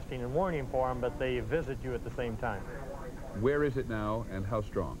forecasting and warning for them, but they visit you at the same time. Where is it now, and how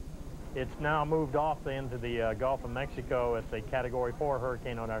strong? It's now moved off into the Gulf of Mexico. It's a Category 4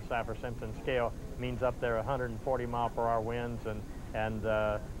 hurricane on our Saffir-Simpson scale. It means up there 140-mile-per-hour winds and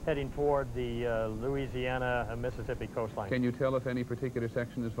heading toward the Louisiana and Mississippi coastline. Can you tell if any particular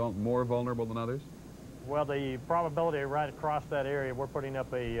section is more vulnerable than others? Well, the probability right across that area, we're putting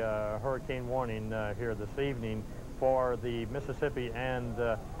up a hurricane warning here this evening for the Mississippi and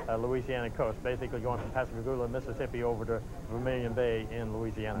Louisiana coast, basically going from Pascagoula, Mississippi, over to Vermilion Bay in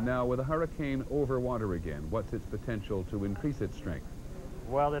Louisiana. Now, with a hurricane over water again, what's its potential to increase its strength?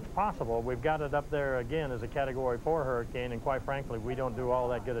 Well, it's possible. We've got it up there again as a Category 4 hurricane, and quite frankly, we don't do all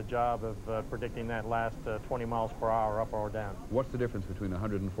that good a job of predicting that last 20 miles per hour up or down. What's the difference between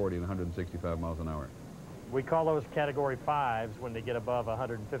 140 and 165 miles an hour? We call those Category 5s when they get above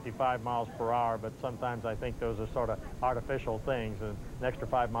 155 miles per hour, but sometimes I think those are sort of artificial things, and an extra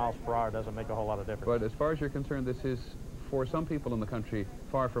 5 miles per hour doesn't make a whole lot of difference. But as far as you're concerned, this is, for some people in the country,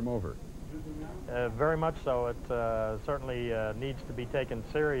 far from over. Very much so. It certainly needs to be taken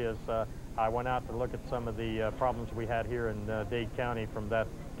serious. I went out to look at some of the problems we had here in Dade County from that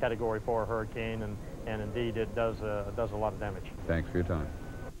Category 4 hurricane, and indeed it does a lot of damage. Thanks for your time.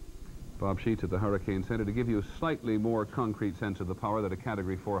 Bob Sheets at the Hurricane Center to give you a slightly more concrete sense of the power that a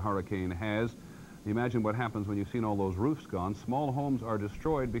Category 4 hurricane has. Imagine what happens when you've seen all those roofs gone. Small homes are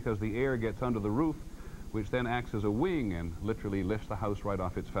destroyed because the air gets under the roof, which then acts as a wing and literally lifts the house right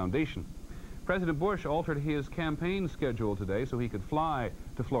off its foundation. President Bush altered his campaign schedule today so he could fly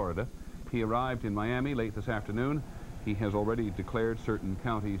to Florida. He arrived in Miami late this afternoon. He has already declared certain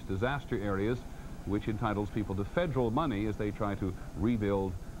counties disaster areas. which entitles people to federal money as they try to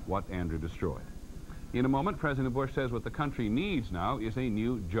rebuild what Andrew destroyed. In a moment, President Bush says what the country needs now is a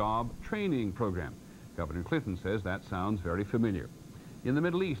new job training program. Governor Clinton says that sounds very familiar. In the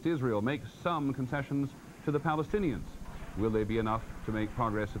Middle East, Israel makes some concessions to the Palestinians. Will they be enough to make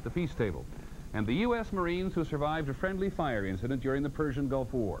progress at the peace table? And the U.S. Marines who survived a friendly fire incident during the Persian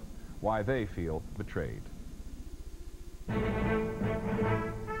Gulf War, why they feel betrayed.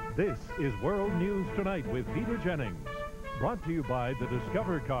 This is World News Tonight with Peter Jennings, brought to you by the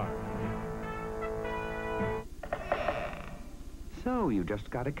Discover Car. So you just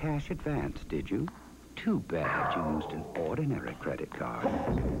got a cash advance, did you? Too bad you used an ordinary credit card,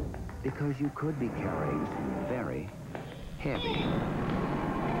 because you could be carrying some very heavy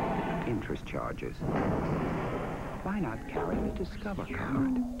interest charges. Why not carry the Discover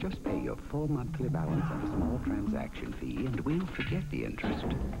card? Just pay your full monthly balance and a small transaction fee, and we'll forget the interest,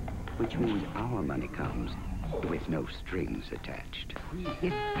 which means our money comes with no strings attached.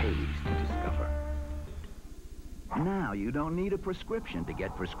 It pays to Discover. Now you don't need a prescription to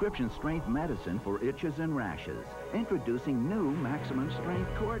get prescription-strength medicine for itches and rashes. Introducing new maximum-strength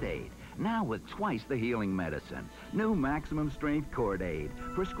Cordaid. Now with twice the healing medicine. New maximum-strength Cordaid.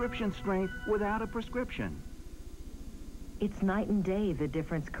 Prescription strength without a prescription. It's night and day the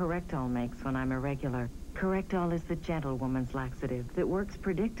difference Correctol makes when I'm irregular. Correctol is the gentlewoman's laxative that works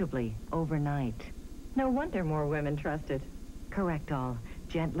predictably overnight. No wonder more women trust it. Correctol.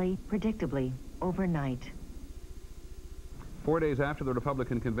 Gently, predictably, overnight. 4 days after the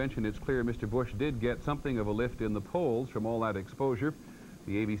Republican convention, it's clear Mr. Bush did get something of a lift in the polls from all that exposure.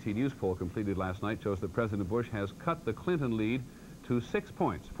 The ABC News poll completed last night shows that President Bush has cut the Clinton lead to 6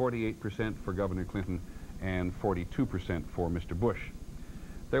 points, 48% for Governor Clinton and 42% for Mr. Bush.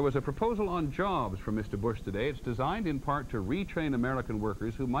 There was a proposal on jobs from Mr. Bush today. It's designed in part to retrain American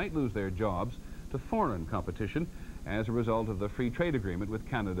workers who might lose their jobs to foreign competition as a result of the free trade agreement with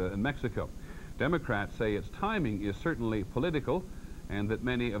Canada and Mexico. Democrats say its timing is certainly political and that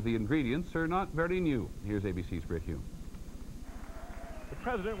many of the ingredients are not very new. Here's ABC's Britt Hume. The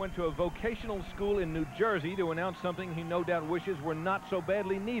president went to a vocational school in New Jersey to announce something he no doubt wishes were not so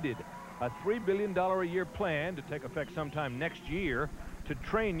badly needed. A $3 billion a year plan to take effect sometime next year to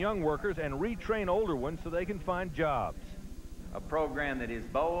train young workers and retrain older ones so they can find jobs. A program that is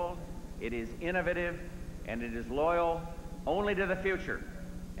bold, it is innovative, and it is loyal only to the future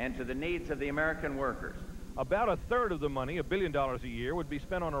and to the needs of the American workers. About a third of the money, $1 billion a year, would be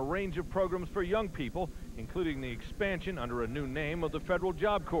spent on a range of programs for young people, including the expansion under a new name of the Federal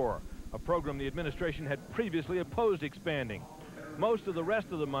Job Corps, a program the administration had previously opposed expanding. Most of the rest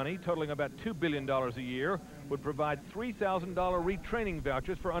of the money, totaling about $2 billion a year, would provide $3,000 retraining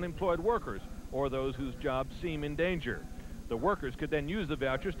vouchers for unemployed workers or those whose jobs seem in danger. The workers could then use the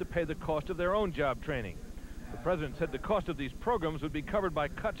vouchers to pay the cost of their own job training. The president said the cost of these programs would be covered by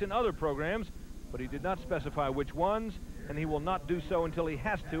cuts in other programs, but he did not specify which ones, and he will not do so until he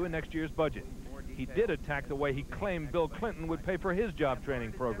has to in next year's budget. He did attack the way he claimed Bill Clinton would pay for his job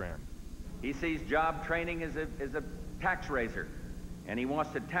training program. He sees job training as a tax raiser, and he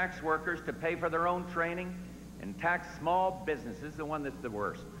wants to tax workers to pay for their own training and tax small businesses, the one that's the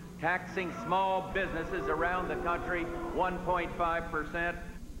worst. Taxing small businesses around the country 1.5%.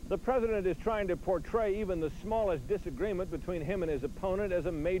 The president is trying to portray even the smallest disagreement between him and his opponent as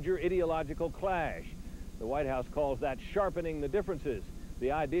a major ideological clash. The White House calls that sharpening the differences.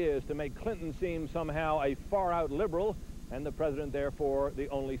 The idea is to make Clinton seem somehow a far-out liberal, and the president, therefore, the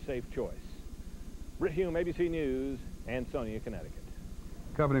only safe choice. Britt Hume, ABC News, Ansonia, Connecticut.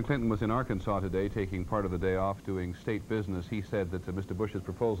 Governor Clinton was in Arkansas today, taking part of the day off doing state business. He said that Mr. Bush's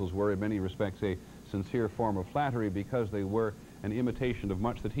proposals were, in many respects, a sincere form of flattery because they were an imitation of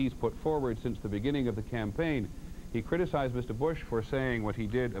much that he's put forward since the beginning of the campaign. He criticized Mr. Bush for saying what he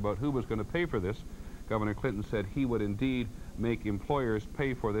did about who was going to pay for this. Governor Clinton said he would indeed make employers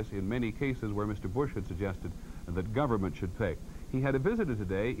pay for this in many cases where Mr. Bush had suggested that government should pay. He had a visitor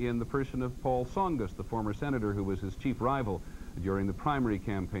today in the person of Paul Tsongas, the former senator who was his chief rival during the primary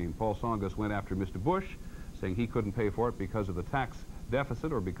campaign. Paul Tsongas went after Mr. Bush, saying he couldn't pay for it because of the tax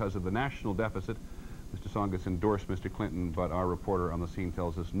deficit or because of the national deficit. Mr. Tsongas endorsed Mr. Clinton, but our reporter on the scene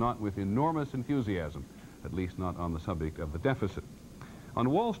tells us not with enormous enthusiasm, at least not on the subject of the deficit. On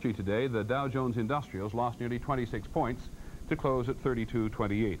Wall Street today, the Dow Jones Industrials lost nearly 26 points to close at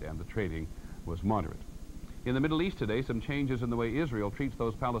 32.28, and the trading was moderate. In the Middle East today, some changes in the way Israel treats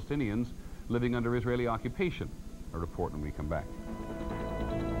those Palestinians living under Israeli occupation. A report when we come back.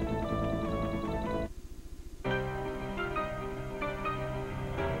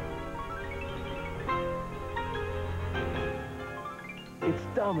 It's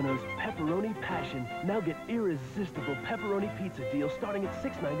Domino's Pepperoni Passion. Now get irresistible pepperoni pizza deals starting at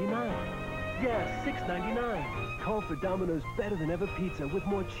 $6.99. Yeah, $6.99. Call for Domino's Better Than Ever Pizza with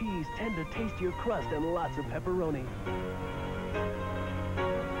more cheese, tender, tastier crust, and lots of pepperoni.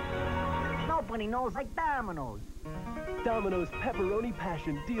 Nobody knows like Domino's. Domino's Pepperoni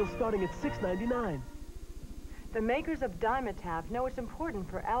Passion. Deals starting at $6.99. The makers of Dimetap know it's important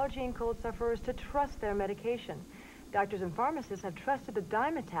for allergy and cold sufferers to trust their medication. Doctors and pharmacists have trusted the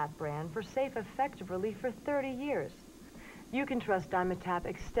Dimetap brand for safe, effective relief for 30 years. You can trust Dimetap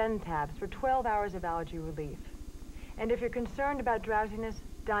Extend tabs for 12 hours of allergy relief. And if you're concerned about drowsiness,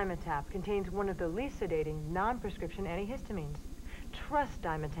 Dimetap contains one of the least sedating, non-prescription antihistamines. Trust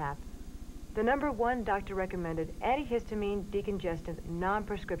Dimetap, the #1 doctor-recommended antihistamine decongestant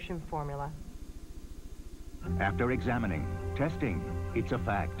non-prescription formula. After examining, testing, it's a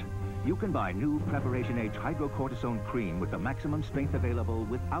fact. You can buy new Preparation H hydrocortisone cream with the maximum strength available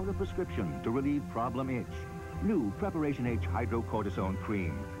without a prescription to relieve problem itch. New Preparation H hydrocortisone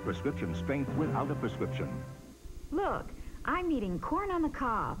cream. Prescription strength without a prescription. Look, I'm eating corn on the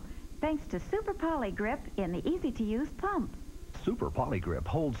cob, thanks to Super Poly Grip in the easy-to-use pump. Super Poly Grip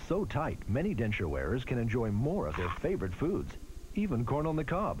holds so tight, many denture wearers can enjoy more of their favorite foods, even corn on the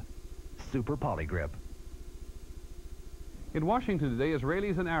cob. Super Poly Grip. In Washington today,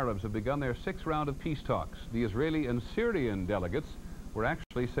 Israelis and Arabs have begun their 6th round of peace talks. The Israeli and Syrian delegates were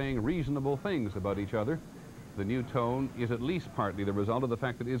actually saying reasonable things about each other. The new tone is at least partly the result of the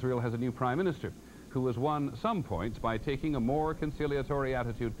fact that Israel has a new prime minister who has won some points by taking a more conciliatory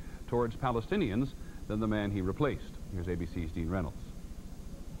attitude towards Palestinians than the man he replaced. Here's ABC's Dean Reynolds.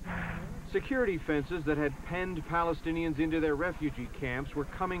 Security fences that had penned Palestinians into their refugee camps were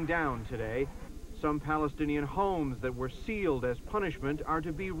coming down today. Some Palestinian homes that were sealed as punishment are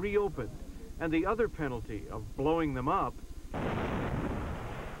to be reopened, and the other penalty of blowing them up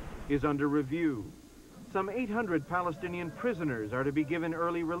is under review. Some 800 Palestinian prisoners are to be given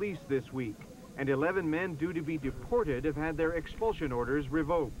early release this week, and 11 men due to be deported have had their expulsion orders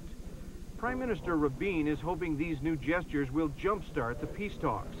revoked. Prime Minister Rabin is hoping these new gestures will jumpstart the peace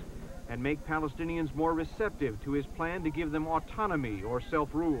talks and make Palestinians more receptive to his plan to give them autonomy or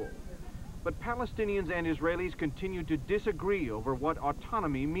self-rule. But Palestinians and Israelis continue to disagree over what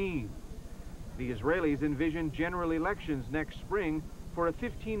autonomy means. The Israelis envision general elections next spring for a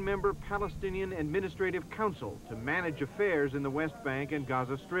 15-member Palestinian Administrative Council to manage affairs in the West Bank and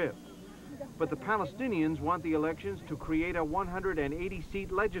Gaza Strip. But the Palestinians want the elections to create a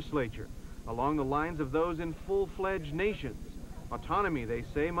 180-seat legislature along the lines of those in full-fledged nations. Autonomy, they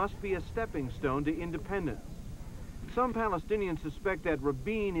say, must be a stepping stone to independence. Some Palestinians suspect that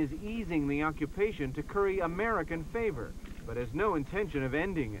Rabin is easing the occupation to curry American favor, but has no intention of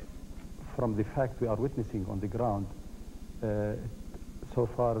ending it. From the fact we are witnessing on the ground, so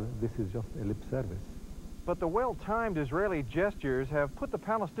far this is just a lip service. But the well-timed Israeli gestures have put the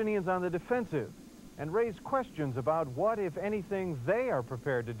Palestinians on the defensive and raised questions about what, if anything, they are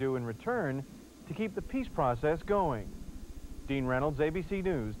prepared to do in return to keep the peace process going. Dean Reynolds, ABC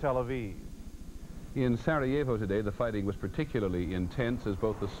News, Tel Aviv. In Sarajevo today, the fighting was particularly intense as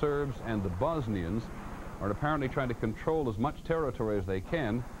both the Serbs and the Bosnians are apparently trying to control as much territory as they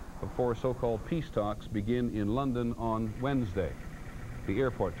can before so-called peace talks begin in London on Wednesday. The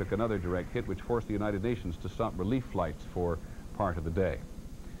airport took another direct hit, which forced the United Nations to stop relief flights for part of the day.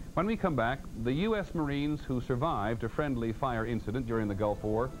 When we come back, the U.S. Marines who survived a friendly fire incident during the Gulf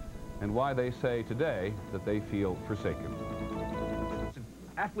War and why they say today that they feel forsaken.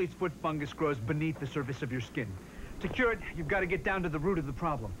 Athlete's foot fungus grows beneath the surface of your skin. To cure it, you've got to get down to the root of the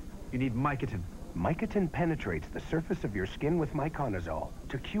problem. You need Mycotin. Mycotin penetrates the surface of your skin with miconazole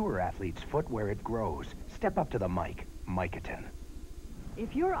to cure athlete's foot where it grows. Step up to the mic. Mycotin.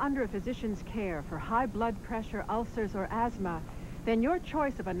 If you're under a physician's care for high blood pressure, ulcers, or asthma, then your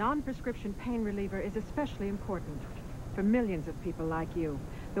choice of a non-prescription pain reliever is especially important for millions of people like you.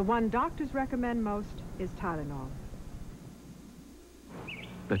 The one doctors recommend most is Tylenol.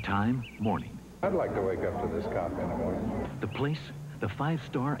 The time, morning. I'd like to wake up to this coffee in the morning. The place, the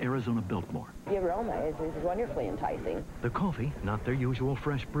 5-star Arizona Biltmore. The aroma is wonderfully enticing. The coffee, not their usual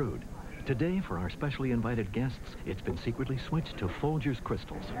fresh brewed. Today, for our specially invited guests, it's been secretly switched to Folgers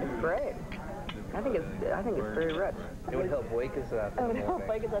Crystals. It's great. I think it's very rich. It would help wake us up. It would help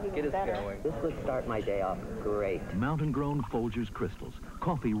wake us up even better. This would start my day off great. Mountain-grown Folgers Crystals.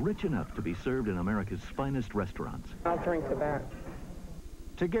 Coffee rich enough to be served in America's finest restaurants. I'll drink to that.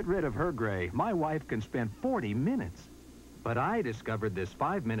 To get rid of her gray, my wife can spend 40 minutes. But I discovered this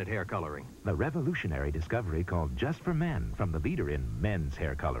 5-minute hair coloring. The revolutionary discovery called Just for Men from the leader in men's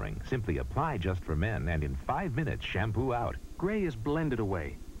hair coloring. Simply apply Just for Men and in 5 minutes shampoo out. gray is blended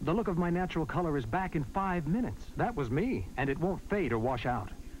away. The look of my natural color is back in 5 minutes. That was me, and it won't fade or wash out.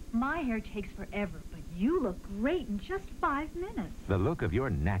 My hair takes forever, but you look great in just 5 minutes. The look of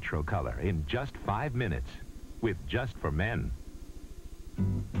your natural color in just 5 minutes with Just for Men.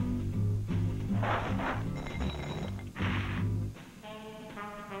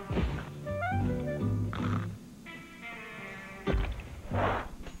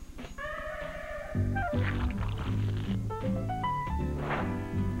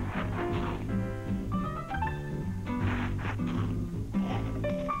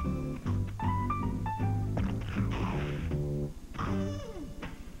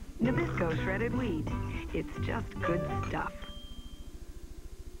 Nabisco shredded wheat. It's just good stuff.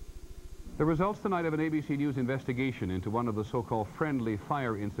 The results tonight of an ABC News investigation into one of the so-called friendly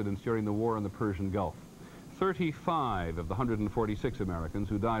fire incidents during the war in the Persian Gulf. 35 of the 146 Americans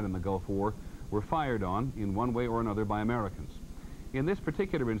who died in the Gulf War were fired on in one way or another by Americans. In this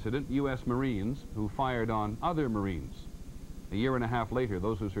particular incident, U.S. Marines who fired on other Marines. A year and a half later,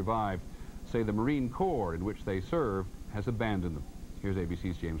 those who survived say the Marine Corps in which they served has abandoned them. Here's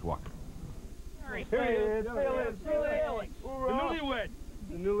ABC's James Walker. Here he is. The newlywed.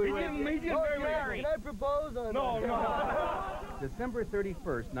 The newlywed. Can I propose on No. December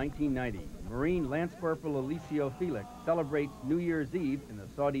 31st, 1990, Marine Lance Corporal Alicio Felix celebrates New Year's Eve in the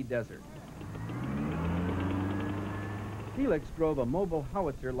Saudi desert. Felix drove a mobile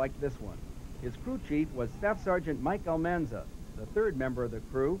howitzer like this one. His crew chief was Staff Sergeant Mike Almanza. The third member of the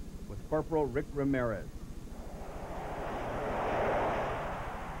crew was Corporal Rick Ramirez.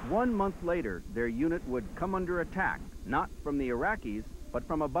 1 month later, their unit would come under attack, not from the Iraqis, but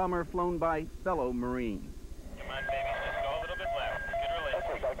from a bomber flown by fellow Marines. Come on, baby, just go a little bit left. Good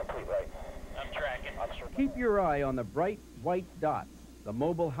release. Okay, complete right. I'm tracking. Keep your eye on the bright white dots, the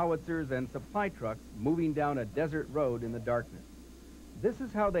mobile howitzers and supply trucks moving down a desert road in the darkness. This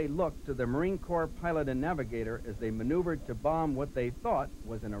is how they looked to the Marine Corps pilot and navigator as they maneuvered to bomb what they thought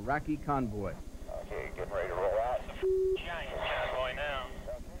was an Iraqi convoy. Okay, getting ready to roll out. Giant convoy now.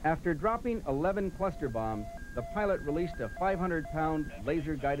 After dropping 11 cluster bombs, the pilot released a 500-pound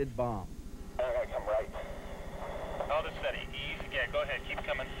laser-guided bomb. I gotta come right. Hold it steady. Easy. Yeah, go ahead. Keep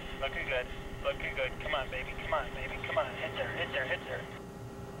coming. Looking good. Looking good. Come on, baby. Come on, baby. Come on. Hit there. Hit there. Hit there.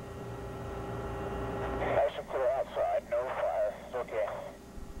 Nice and clear outside. No fire. It's okay.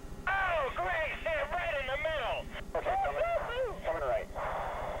 Oh, great. Yeah, right in the middle. Okay, coming right.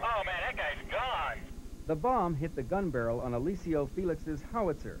 Oh, man, that guy's gone. The bomb hit the gun barrel on Alicio Felix's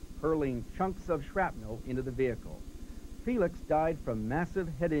howitzer, hurling chunks of shrapnel into the vehicle. Felix died from massive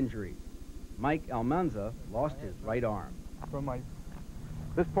head injuries. Mike Almanza lost his right arm. From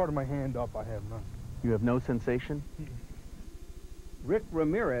this part of my hand up, I have none. You have no sensation? Rick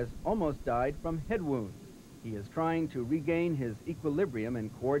Ramirez almost died from head wounds. He is trying to regain his equilibrium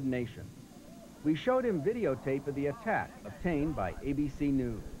and coordination. We showed him videotape of the attack obtained by ABC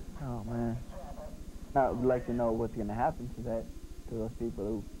News. Oh, man. I would like to know what's going to happen to those people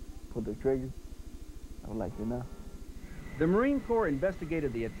who pulled the trigger. I would like to know. The Marine Corps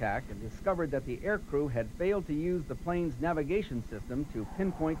investigated the attack and discovered that the aircrew had failed to use the plane's navigation system to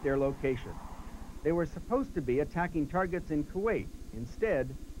pinpoint their location. They were supposed to be attacking targets in Kuwait.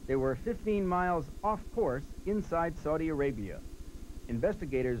 Instead, they were 15 miles off course inside Saudi Arabia.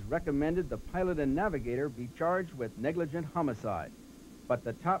 Investigators recommended the pilot and navigator be charged with negligent homicide. But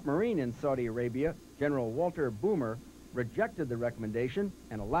the top Marine in Saudi Arabia, General Walter Boomer, rejected the recommendation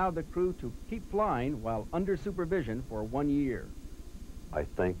and allowed the crew to keep flying while under supervision for 1 year. I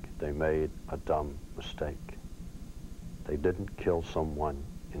think they made a dumb mistake. They didn't kill someone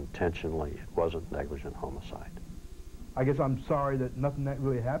intentionally. It wasn't negligent homicide. I guess I'm sorry that nothing that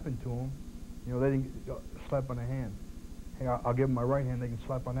really happened to them. You know, they didn't slap on the hand. Hey, I'll give them my right hand. They can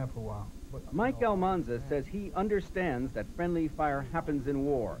slap on that for a while. But, Mike Almanza says he understands that friendly fire happens in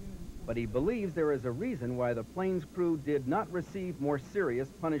war, but he believes there is a reason why the plane's crew did not receive more serious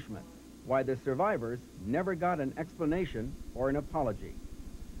punishment, why the survivors never got an explanation or an apology.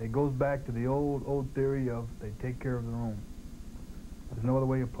 It goes back to the old theory of they take care of their own. There's no other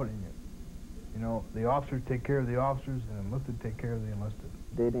way of putting it. You know, the officers take care of the officers, and enlisted take care of the enlisted.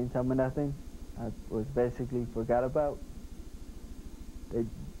 They didn't tell me nothing. I was basically forgot about.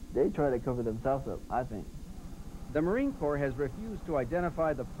 They try to cover themselves up, I think. The Marine Corps has refused to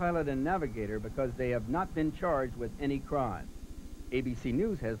identify the pilot and navigator because they have not been charged with any crime. ABC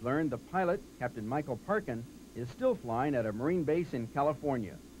News has learned the pilot, Captain Michael Parkin, is still flying at a Marine base in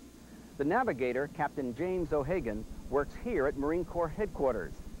California. The navigator, Captain James O'Hagan, works here at Marine Corps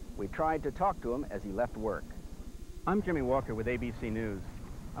headquarters. We tried to talk to him as he left work. I'm Jimmy Walker with ABC News.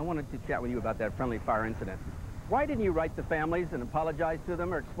 I wanted to chat with you about that friendly fire incident. Why didn't you write the families and apologize to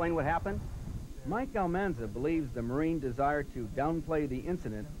them or explain what happened? Mike Almanza believes the Marine desire to downplay the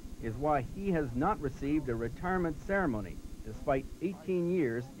incident is why he has not received a retirement ceremony, despite 18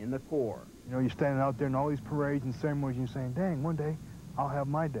 years in the Corps. You know, you're standing out there in all these parades and ceremonies, and you're saying, dang, one day I'll have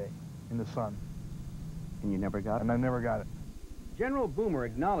my day in the sun. And you never got it? And I never got it. General Boomer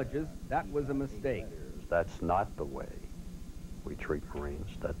acknowledges that was a mistake. That's not the way we treat Marines.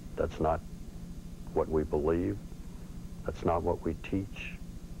 That's not what we believe. That's not what we teach.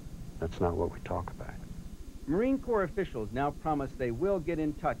 That's not what we talk about. Marine Corps officials now promise they will get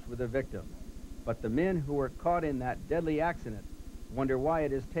in touch with the victims. But the men who were caught in that deadly accident wonder why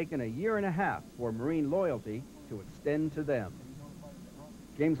it has taken a year and a half for Marine loyalty to extend to them.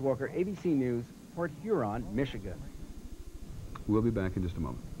 James Walker, ABC News, Port Huron, Michigan. We'll be back in just a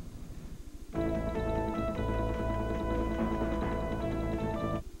moment.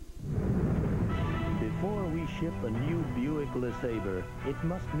 Before we ship a new Buick LeSabre, it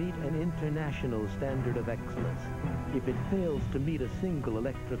must meet an international standard of excellence. If it fails to meet a single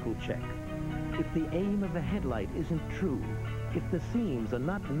electrical check, if the aim of the headlight isn't true, if the seams are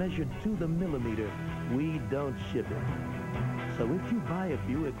not measured to the millimeter, we don't ship it. So if you buy a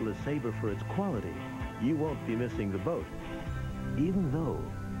Buick LeSabre for its quality, you won't be missing the boat, even though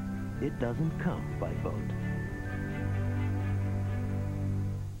it doesn't come by boat.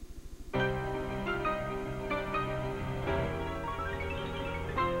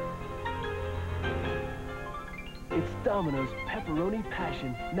 It's Domino's Pepperoni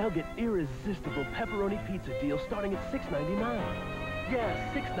Passion. Now get irresistible pepperoni pizza deals starting at $6.99.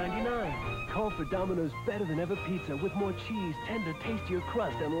 Yeah, $6.99. Call for Domino's better than ever pizza with more cheese, tender, tastier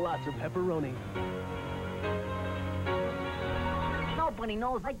crust, and lots of pepperoni. Nobody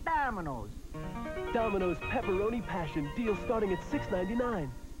knows like Domino's. Domino's Pepperoni Passion. Deal starting at $6.99.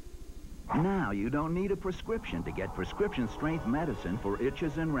 Now you don't need a prescription to get prescription-strength medicine for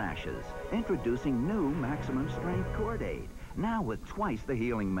itches and rashes. Introducing new Maximum Strength Cord-Aid. Now with twice the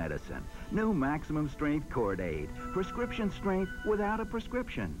healing medicine. New Maximum Strength Cord-Aid. Prescription strength without a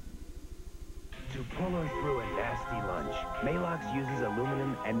prescription. To pull her through a nasty lunch, Malox uses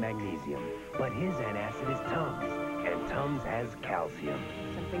aluminum and magnesium. But his antacid is Tums, and Tums has calcium.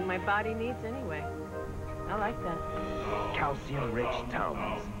 Something my body needs anyway. I like that. Calcium-rich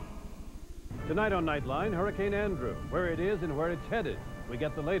Tums. Tonight on Nightline, Hurricane Andrew, where it is and where it's headed. We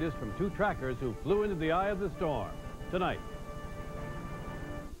get the latest from two trackers who flew into the eye of the storm. Tonight.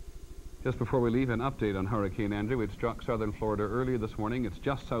 Just before we leave, an update on Hurricane Andrew. It struck southern Florida earlier this morning. It's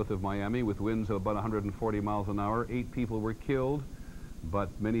just south of Miami with winds of about 140 miles an hour. 8 people were killed, but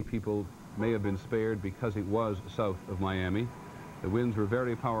many people may have been spared because it was south of Miami. The winds were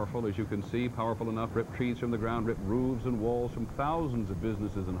very powerful, as you can see, powerful enough, ripped trees from the ground, ripped roofs and walls from thousands of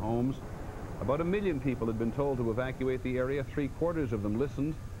businesses and homes. About 1 million people had been told to evacuate the area. 3/4 of them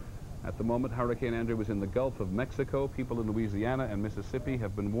listened. At the moment, Hurricane Andrew was in the Gulf of Mexico. People in Louisiana and Mississippi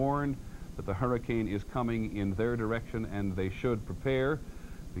have been warned that the hurricane is coming in their direction, and they should prepare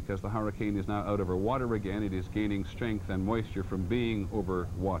because the hurricane is now out over water again. It is gaining strength and moisture from being over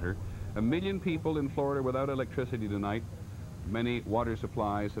water. 1 million people in Florida without electricity tonight. Many water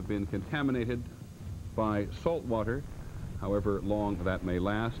supplies have been contaminated by salt water, however long that may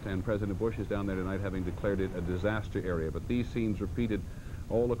last, and President Bush is down there tonight having declared it a disaster area. But these scenes repeated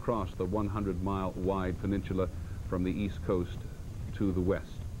all across the 100-mile wide peninsula from the east coast to the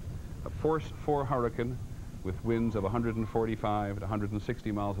west. A Force 4 hurricane with winds of 145 to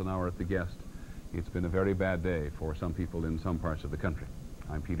 160 miles an hour at the gust. It's been a very bad day for some people in some parts of the country.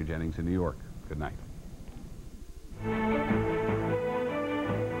 I'm Peter Jennings in New York. Good night.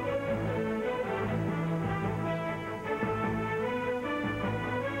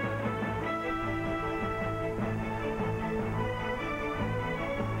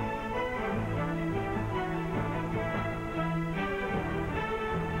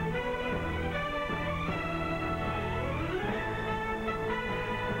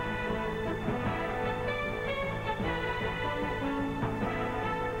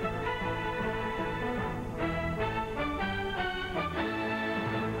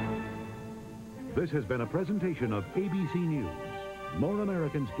 This has been a presentation of ABC News. More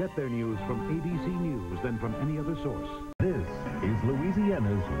Americans get their news from ABC News than from any other source. This is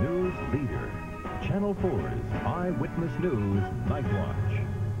Louisiana's news leader. Channel 4's Eyewitness News Nightwatch.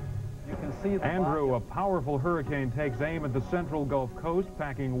 You can see Andrew, a powerful hurricane, takes aim at the central Gulf Coast,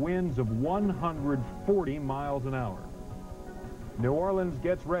 packing winds of 140 miles an hour. New Orleans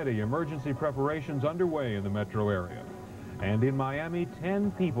gets ready. Emergency preparations underway in the metro area. And in Miami, 10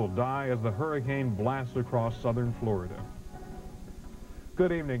 people die as the hurricane blasts across southern Florida.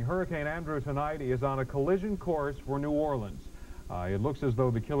 Good evening. Hurricane Andrew tonight is on a collision course for New Orleans. It looks as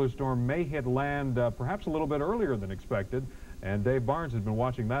though the killer storm may hit land perhaps a little bit earlier than expected, and Dave Barnes has been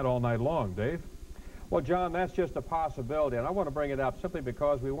watching that all night long. Dave? Well, John, that's just a possibility, and I want to bring it up simply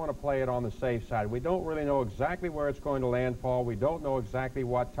because we want to play it on the safe side. We don't really know exactly where it's going to landfall. We don't know exactly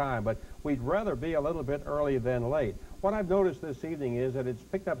what time, but we'd rather be a little bit early than late. What I've noticed this evening is that it's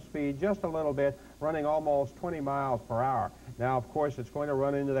picked up speed just a little bit, running almost 20 miles per hour. Now, of course, it's going to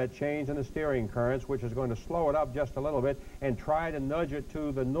run into that change in the steering currents, which is going to slow it up just a little bit and try to nudge it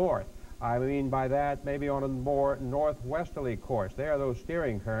to the north. I mean by that, maybe on a more northwesterly course. There are those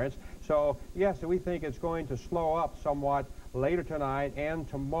steering currents. So, yes, we think it's going to slow up somewhat later tonight and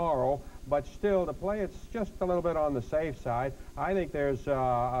tomorrow, but still, to play it's just a little bit on the safe side. I think there's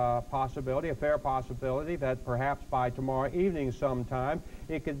a possibility, a fair possibility, that perhaps by tomorrow evening sometime,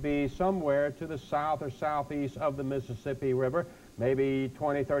 it could be somewhere to the south or southeast of the Mississippi River, maybe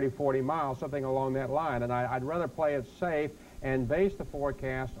 20, 30, 40 miles, something along that line. And I'd rather play it safe and base the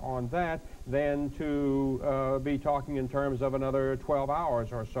forecast on that than to be talking in terms of another 12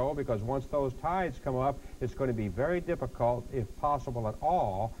 hours or so, because once those tides come up, it's going to be very difficult, if possible at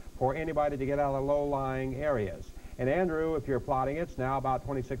all, for anybody to get out of the low-lying areas. And Andrew, if you're plotting, it's now about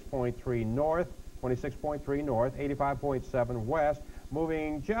 26.3 north, 85.7 west,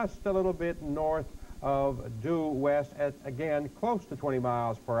 moving just a little bit north of due west at, again, close to 20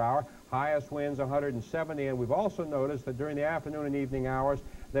 miles per hour. Highest winds 170, and we've also noticed that during the afternoon and evening hours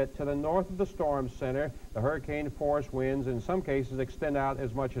that to the north of the storm center, the hurricane force winds in some cases extend out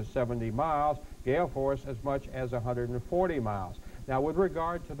as much as 70 miles, gale force as much as 140 miles. Now, with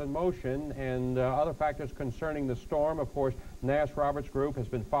regard to the motion and other factors concerning the storm, of course, Nash Roberts Group has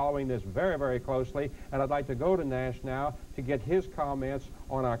been following this very, very closely, and I'd like to go to Nash now to get his comments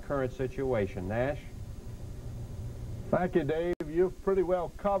on our current situation. Nash? Thank you, Dave. You've pretty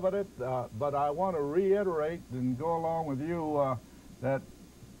well covered it, but I want to reiterate and go along with you that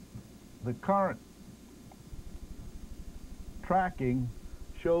the current tracking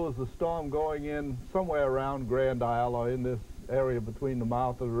shows the storm going in somewhere around Grand Isle or in this area between the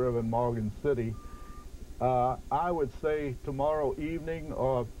mouth of the river and Morgan City. I would say tomorrow evening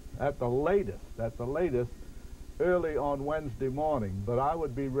or at the latest, early on Wednesday morning, but I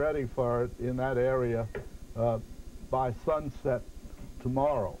would be ready for it in that area by sunset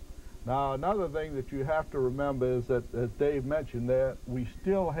tomorrow. Now, another thing that you have to remember is that, as Dave mentioned there, we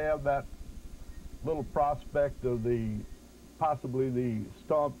still have that little prospect of possibly the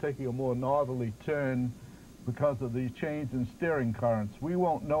storm taking a more northerly turn because of the change in steering currents. We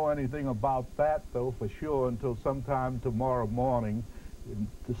won't know anything about that, though, for sure, until sometime tomorrow morning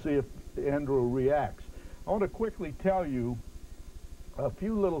to see if Andrew reacts. I want to quickly tell you a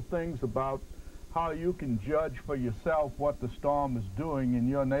few little things about how you can judge for yourself what the storm is doing in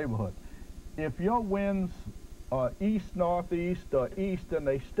your neighborhood. If your winds are east-northeast or east and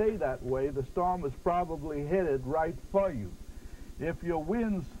they stay that way, the storm is probably headed right for you. If your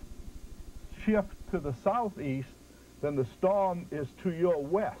winds shift to the southeast, then the storm is to your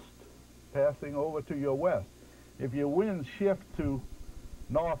west, passing over to your west. If your winds shift to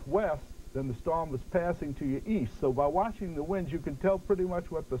northwest, then the storm is passing to your east. So by watching the winds, you can tell pretty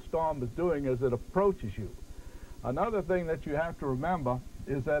much what the storm is doing as it approaches you. Another thing that you have to remember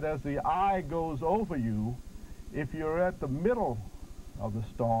is that as the eye goes over you, if you're at the middle of the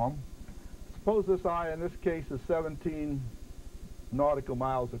storm, suppose this eye in this case is 17 nautical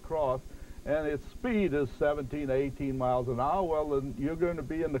miles across, and its speed is 17 to 18 miles an hour, well, then you're going to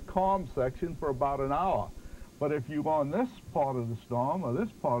be in the calm section for about an hour. But if you're on this part of the storm or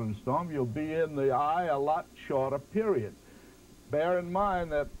this part of the storm, you'll be in the eye a lot shorter period. Bear in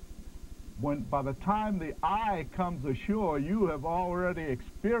mind that by the time the eye comes ashore, you have already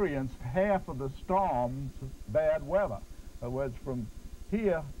experienced half of the storm's bad weather. In other words, from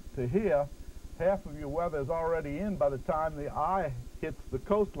here to here, half of your weather is already in by the time the eye hits the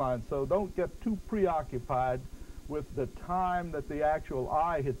coastline. So don't get too preoccupied with the time that the actual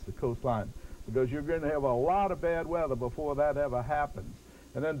eye hits the coastline, because you're going to have a lot of bad weather before that ever happens.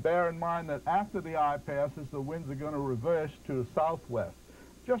 And then bear in mind that after the eye passes, the winds are going to reverse to the southwest.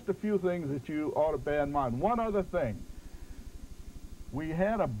 Just a few things that you ought to bear in mind. One other thing. We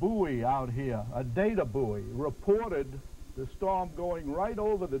had a buoy out here, a data buoy, reported the storm going right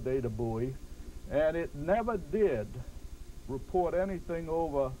over the data buoy, and it never did report anything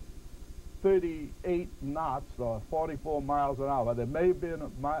over 38 knots or 44 miles an hour. There may have been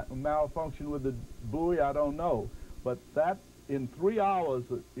a malfunction with the buoy, I don't know. But that, in 3 hours,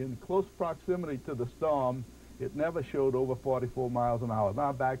 in close proximity to the storm, it never showed over 44 miles an hour.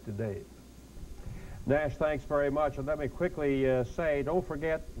 Now back to Dave. Nash, thanks very much. And let me quickly say, don't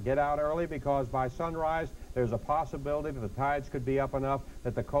forget, get out early, because by sunrise, there's a possibility that the tides could be up enough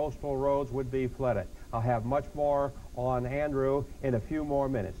that the coastal roads would be flooded. I'll have much more on Andrew in a few more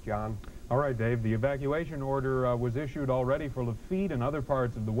minutes. John? All right, Dave. The evacuation order was issued already for Lafitte and other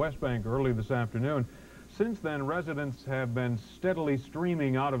parts of the West Bank early this afternoon. Since then, residents have been steadily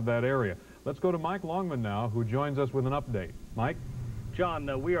streaming out of that area. Let's go to Mike Longman now, who joins us with an update. Mike?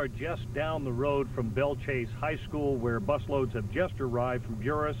 John, we are just down the road from Belle Chase High School, where busloads have just arrived from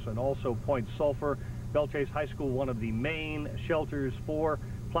Buras and also Point Sulphur. Belle Chase High School, one of the main shelters for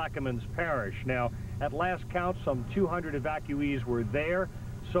Plaquemines Parish. Now, at last count, some 200 evacuees were there.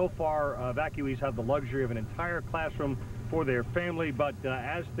 So far, evacuees have the luxury of an entire classroom for their family, but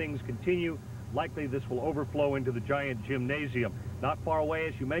as things continue, likely this will overflow into the giant gymnasium. Not far away,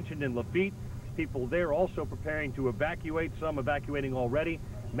 as you mentioned, in Lafitte, people there also preparing to evacuate, some evacuating already,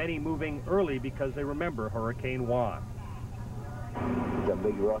 many moving early because they remember Hurricane Juan. It's a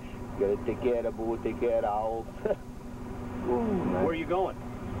big rush. Gotta take care of the bull, take care of the owls. Where are you going?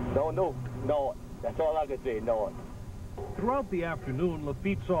 No, that's all I can say, no. Throughout the afternoon,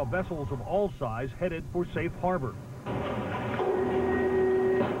 Lafitte saw vessels of all size headed for safe harbor.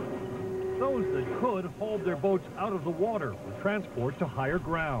 Those that could hauled their boats out of the water for transport to higher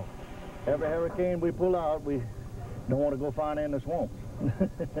ground. Every hurricane we pull out, we don't want to go find in the swamps.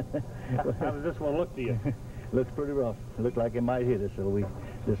 How does this one look to you? Looks pretty rough. It looked like it might hit us, so we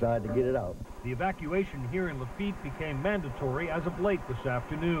decided to get it out. The evacuation here in Lafitte became mandatory as of late this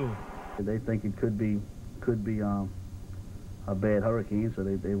afternoon. They think it could be a bad hurricane, so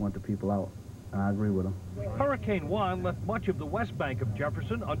they want the people out. I agree with them. Hurricane Juan left much of the west bank of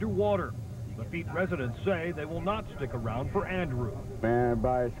Jefferson underwater. Lafitte residents say they will not stick around for Andrew. Man,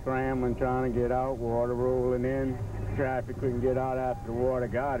 everybody's scrambling, trying to get out, water rolling in. Traffic couldn't get out after the water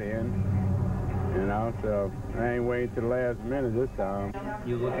got in. You know, so I ain't waiting to the last minute this time.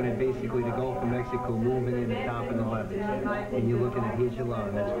 You're looking at basically the Gulf of Mexico moving in and topping the levees. And you're looking at here's your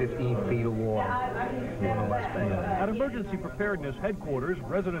line, that's 15 feet of water on the west bank. At Emergency Preparedness Headquarters,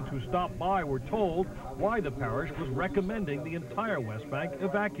 residents who stopped by were told why the parish was recommending the entire West Bank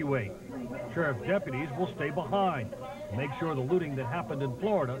evacuate. Sheriff's deputies will stay behind to make sure the looting that happened in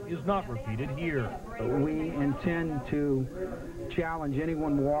Florida is not repeated here. We intend to challenge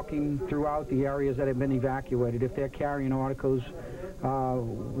anyone walking throughout the areas that have been evacuated. If they're carrying articles,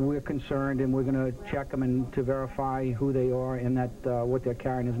 we're concerned, and we're going to check them and to verify who they are and that what they're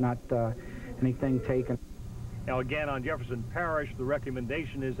carrying is not anything taken. Now again, on Jefferson Parish, the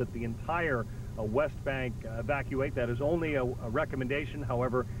recommendation is that the entire West Bank evacuate. That is only a recommendation.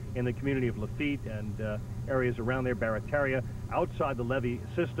 However, in the community of Lafitte and areas around there, Barataria, outside the levee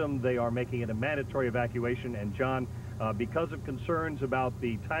system, they are making it a mandatory evacuation. And John, because of concerns about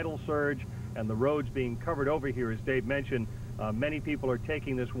the tidal surge and the roads being covered over here, as Dave mentioned, many people are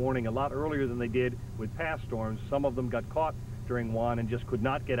taking this warning a lot earlier than they did with past storms. Some of them got caught during Juan and just could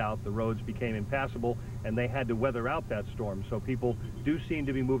not get out. The roads became impassable, and they had to weather out that storm. So people do seem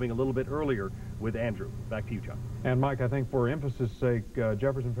to be moving a little bit earlier with Andrew. Back to you, John. And Mike, I think for emphasis' sake,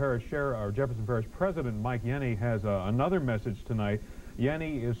 Jefferson Parish President Mike Yenny has another message tonight.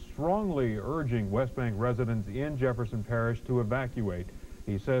 Yenny is strongly urging West Bank residents in Jefferson Parish to evacuate.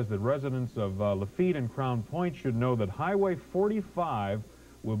 He says that residents of Lafitte and Crown Point should know that Highway 45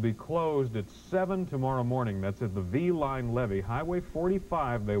 will be closed at 7 tomorrow morning. That's at the V-Line levee. Highway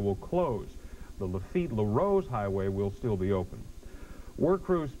 45 they will close. The Lafitte-La Rose Highway will still be open. Work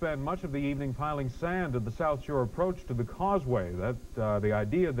crews spend much of the evening piling sand at the South Shore approach to the causeway. The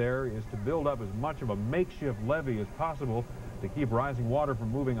idea there is to build up as much of a makeshift levee as possible to keep rising water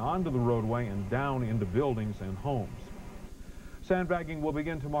from moving onto the roadway and down into buildings and homes. Sandbagging will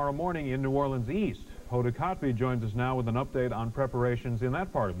begin tomorrow morning in New Orleans East. Hoda Kotb joins us now with an update on preparations in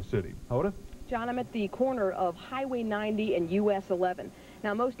that part of the city. Hoda? John, I'm at the corner of Highway 90 and US 11.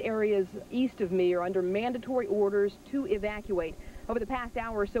 Now, most areas east of me are under mandatory orders to evacuate. Over the past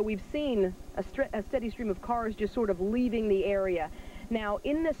hour or so, we've seen a steady stream of cars just sort of leaving the area. Now,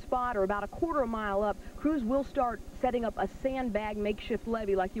 in this spot, or about a quarter of a mile up, crews will start setting up a sandbag makeshift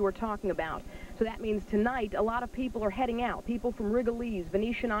levee like you were talking about. So that means tonight, a lot of people are heading out. People from Rigolets,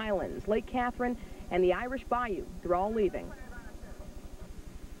 Venetian Islands, Lake Catherine, and the Irish Bayou. They're all leaving.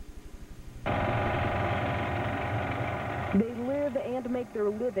 They live and make their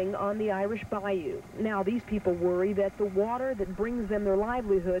living on the Irish Bayou. Now, these people worry that the water that brings them their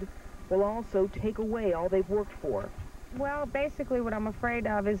livelihood will also take away all they've worked for. Well, basically what I'm afraid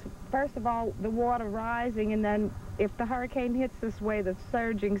of is, first of all, the water rising, and then if the hurricane hits this way, the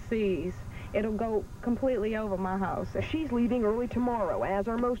surging seas. it'll go completely over my house. She's leaving early tomorrow, as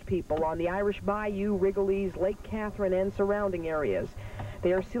are most people on the Irish Bayou, Wrigley's, Lake Catherine, and surrounding areas.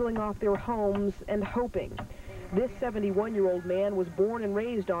 They are sealing off their homes and hoping. This 71-year-old man was born and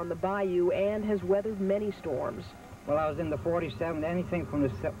raised on the bayou and has weathered many storms. Well, I was in the 47, anything from the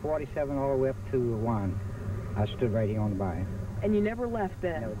 47 all the way up to 1. I stood right here on the bayou. And you never left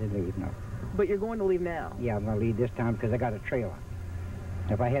then? Never did leave, no. But you're going to leave now? Yeah, I'm going to leave this time because I got a trailer.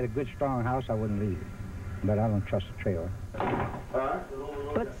 If I had a good, strong house, I wouldn't leave. But I don't trust a trailer.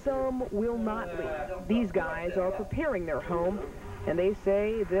 But some will not leave. These guys are preparing their home, and they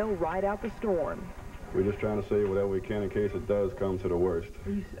say they'll ride out the storm. We're just trying to save whatever we can in case it does come to the worst.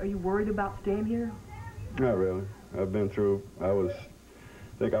 Are you worried about staying here? Not really. I've been through, I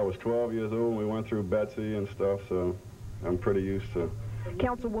think I was 12 years old when we went through Betsy and stuff, so I'm pretty used to.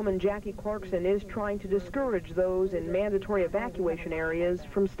 Councilwoman Jackie Clarkson is trying to discourage those in mandatory evacuation areas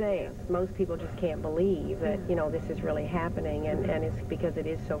from staying. Most people just can't believe that, you know, this is really happening, and it's because it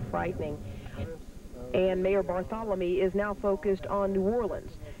is so frightening. And Mayor Bartholomew is now focused on New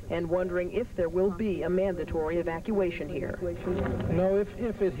Orleans and wondering if there will be a mandatory evacuation here. No,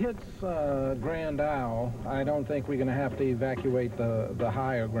 if it hits Grand Isle, I don't think we're going to have to evacuate the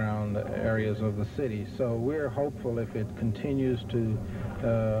higher ground areas of the city. So we're hopeful if it continues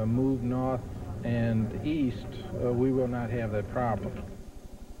to move north and east, we will not have that problem.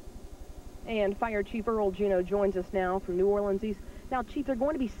 And Fire Chief Earl Gino joins us now from New Orleans East. Now, Chief, they're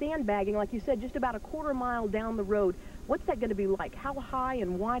going to be sandbagging, like you said, just about a quarter mile down the road. What's that going to be like? How high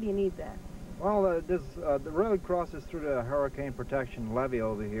and why do you need that? Well, the road crosses through the hurricane protection levee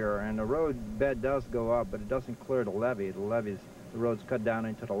over here, and the road bed does go up, but it doesn't clear the levee. The road's cut down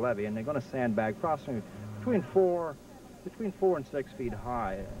into the levee, and they're going to sandbag approximately between 4 and 6 feet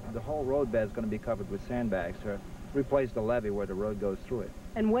high. The whole road bed is going to be covered with sandbags to replace the levee where the road goes through it.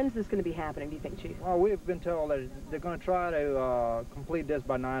 And when's this going to be happening, do you think, Chief? Well, we've been told that they're going to try to complete this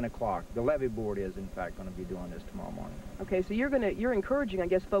by 9 o'clock. The levee board is, in fact, going to be doing this tomorrow morning. Okay, so you're encouraging, I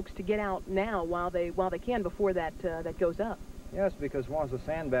guess, folks to get out now while they can before that goes up. Yes, because once the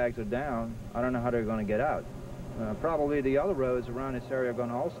sandbags are down, I don't know how they're going to get out. Probably the other roads around this area are going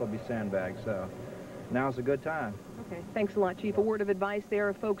to also be sandbagged, so now's a good time. Okay, thanks a lot, Chief. A word of advice there.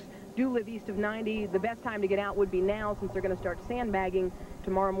 If folks do live east of 90, the best time to get out would be now, since they're going to start sandbagging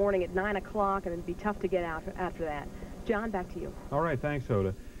tomorrow morning at 9 o'clock, and it'd be tough to get out after that. John, back to you. All right, thanks,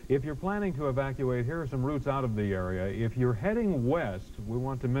 Hoda. If you're planning to evacuate, here are some routes out of the area. If you're heading west, we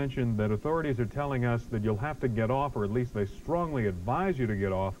want to mention that authorities are telling us that you'll have to get off, or at least they strongly advise you to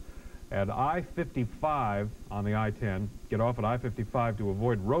get off, at I-55 on the I-10. Get off at I-55 to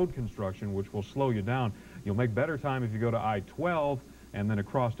avoid road construction, which will slow you down. You'll make better time if you go to I-12 and then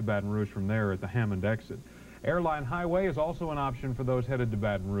across to Baton Rouge from there at the Hammond exit. Airline Highway is also an option for those headed to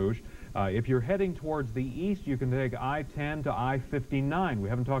Baton Rouge. If you're heading towards the east, you can take I-10 to I-59. We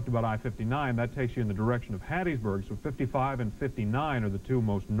haven't talked about I-59. That takes you in the direction of Hattiesburg, so 55 and 59 are the two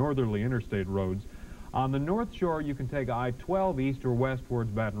most northerly interstate roads. On the North Shore, you can take I-12 east or west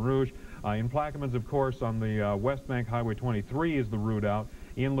towards Baton Rouge. In Plaquemines, of course, on the West Bank, Highway 23 is the route out.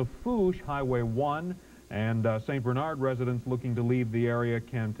 In Lafourche, Highway 1, and St. Bernard residents looking to leave the area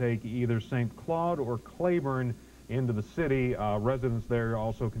can take either St. Claude or Claiborne into the city. Residents there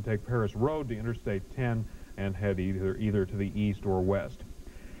also can take Paris Road to Interstate 10 and head either to the east or west.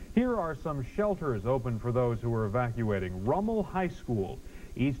 Here are some shelters open for those who are evacuating. Rummel High School,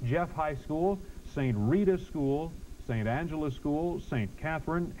 East Jeff High School, St. Rita School, St. Angela School, St.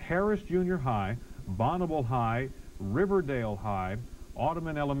 Catherine, Harris Junior High, Bonneville High, Riverdale High,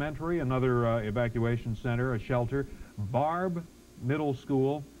 Ottoman Elementary, another evacuation center, a shelter, Barb Middle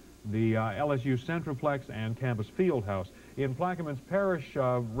School, the LSU Centroplex, and Campus Fieldhouse. In Plaquemines Parish,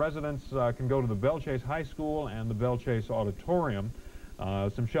 residents can go to the Belchase High School and the Belchase Auditorium.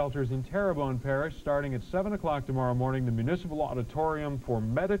 Some shelters in Terrebonne Parish, starting at 7 o'clock tomorrow morning, the Municipal Auditorium for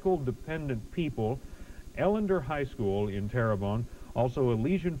Medical Dependent People, Ellender High School in Terrebonne, also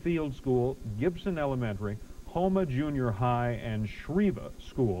Elysian Field School, Gibson Elementary, Homa Junior High, and Shreva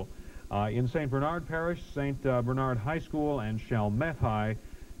School. In St. Bernard Parish, St. Bernard High School and Chalmette High,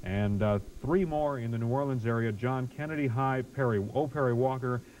 and 3 more in the New Orleans area, John Kennedy High, Perry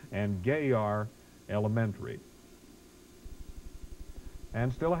Walker, and Gaillard Elementary.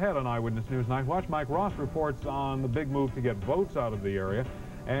 And still ahead on Eyewitness News Nightwatch, Mike Ross reports on the big move to get boats out of the area,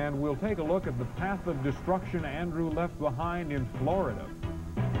 and we'll take a look at the path of destruction Andrew left behind in Florida.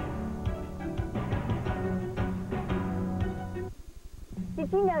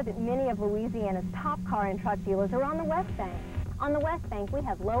 Did you know that many of Louisiana's top car and truck dealers are on the West Bank? On the West Bank, we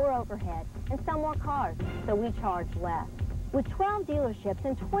have lower overhead and sell more cars, so we charge less. With 12 dealerships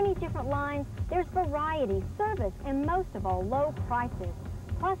and 20 different lines, there's variety, service, and most of all, low prices.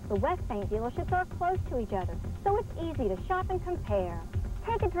 Plus, the West Bank dealerships are close to each other, so it's easy to shop and compare.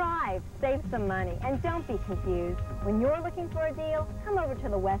 Take a drive, save some money, and don't be confused. When you're looking for a deal, come over to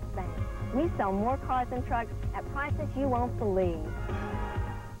the West Bank. We sell more cars and trucks at prices you won't believe.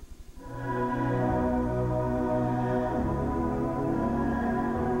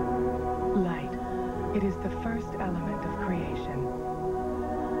 Light. It is the first element of creation.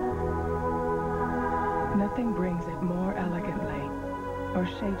 Nothing brings it more elegantly or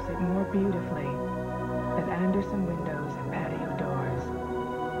shapes it more beautifully than Anderson windows and patio doors.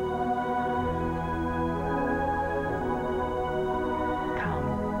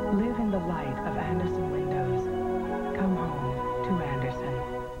 Come, live in the light of Anderson windows. Come home to Anderson.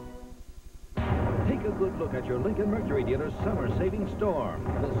 Take a good look at your Lincoln Mercury dealer's summer saving storm.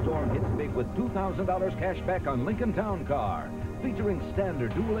 The storm hits big with $2,000 cash back on Lincoln Town Car, featuring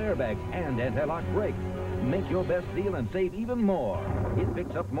standard dual airbags and anti-lock brakes. Make your best deal and save even more. It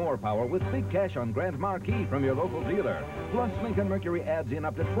picks up more power with big cash on Grand Marquis from your local dealer. Plus, Lincoln Mercury adds in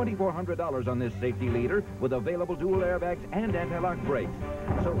up to $2,400 on this safety leader with available dual airbags and anti-lock brakes.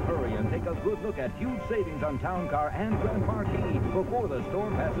 So hurry and take a good look at huge savings on Town Car and Grand Marquis before the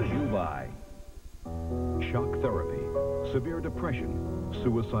storm passes you by. Shock therapy, severe depression,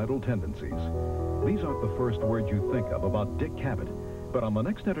 suicidal tendencies. These aren't the first words you think of about Dick Cavett. But on the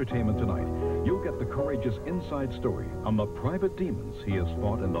next Entertainment Tonight, you'll get the courageous inside story on the private demons he has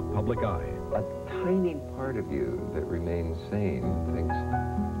fought in the public eye. A tiny part of you that remains sane thinks,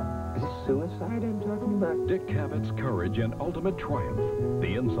 is this suicide I'm talking about? Dick Cavett's courage and ultimate triumph.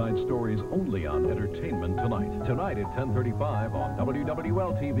 The inside stories only on Entertainment Tonight. Tonight at 10:35 on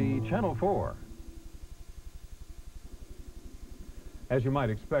WWL-TV, Channel 4. As you might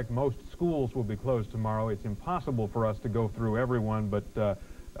expect, most schools will be closed tomorrow. It's impossible for us to go through everyone, but the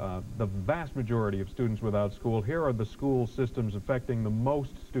vast majority of students without school. Here are the school systems affecting the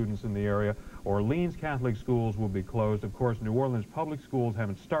most students in the area. Orleans Catholic schools will be closed. Of course, New Orleans public schools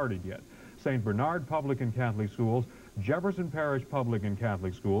haven't started yet. St. Bernard Public and Catholic Schools, Jefferson Parish Public and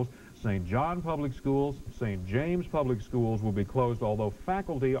Catholic Schools, St. John Public Schools, St. James Public Schools will be closed, although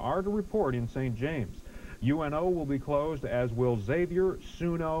faculty are to report in St. James. UNO will be closed, as will Xavier,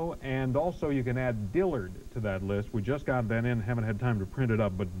 Suno, and also you can add Dillard to that list. We just got that in, haven't had time to print it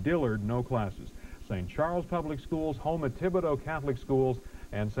up, but Dillard, no classes. St. Charles Public Schools, Houma Thibodeau Catholic Schools,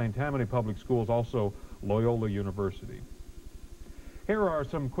 and St. Tammany Public Schools, also Loyola University. Here are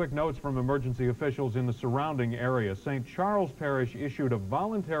some quick notes from emergency officials in the surrounding area. St. Charles Parish issued a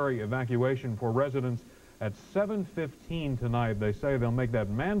voluntary evacuation for residents at 7:15 tonight. They say they'll make that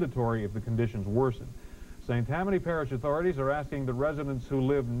mandatory if the conditions worsen. St. Tammany Parish authorities are asking the residents who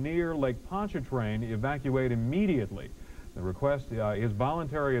live near Lake Pontchartrain evacuate immediately. The request is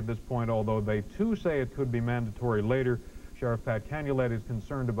voluntary at this point, although they too say it could be mandatory later. Sheriff Pat Canulet is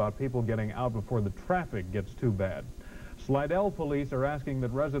concerned about people getting out before the traffic gets too bad. Slidell police are asking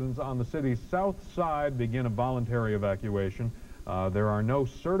that residents on the city's south side begin a voluntary evacuation. There are no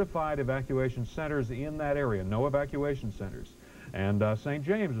certified evacuation centers in that area, no evacuation centers. And St.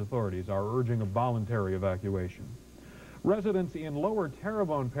 James authorities are urging a voluntary evacuation. Residents in Lower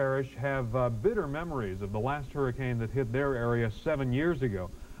Terrebonne Parish have bitter memories of the last hurricane that hit their area 7 years ago.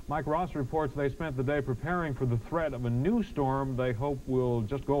 Mike Ross reports they spent the day preparing for the threat of a new storm they hope will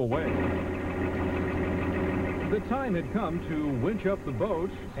just go away. The time had come to winch up the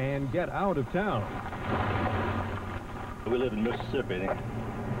boats and get out of town. We live in Mississippi, and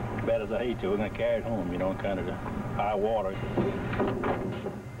as bad as I hate to, we're going to carry it home, you know, kind of the high water.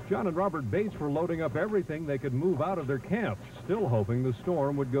 John and Robert Bates were loading up everything they could move out of their camp, still hoping the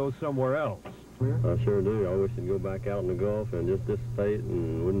storm would go somewhere else. I sure do. I wish it'd go back out in the Gulf and just dissipate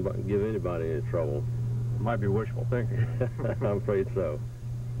and wouldn't give anybody any trouble. Might be wishful thinking. I'm afraid so.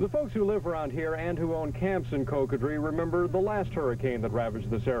 The folks who live around here and who own camps in Cocodrie remember the last hurricane that ravaged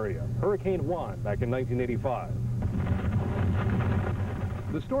this area, Hurricane Juan, back in 1985.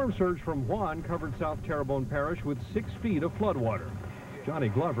 The storm surge from Juan covered South Terrebonne Parish with 6 feet of floodwater. Johnny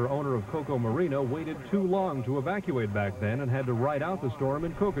Glover, owner of Coco Marina, waited too long to evacuate back then and had to ride out the storm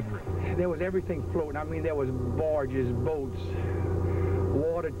in Cocodrie. There was everything floating. I mean, there was barges, boats,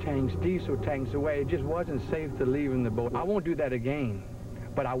 water tanks, diesel tanks away. It just wasn't safe to leave in the boat. I won't do that again,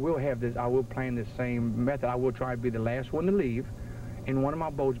 but I will have this. I will plan the same method. I will try to be the last one to leave in one of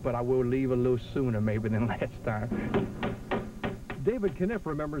my boats, but I will leave a little sooner maybe than last time. David Kniff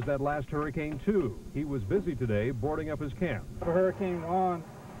remembers that last hurricane, too. He was busy today boarding up his camp. For Hurricane Juan,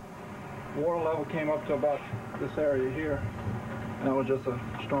 water level came up to about this area here. And that was just a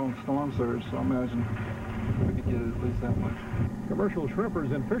strong storm surge, so I imagine We could get at least that much. Commercial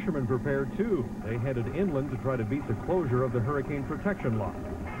shrimpers and fishermen prepared too. They headed inland to try to beat the closure of the hurricane protection lock.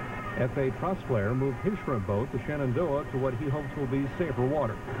 F.A. Trosclair moved his shrimp boat, the Shenandoah, to what he hopes will be safer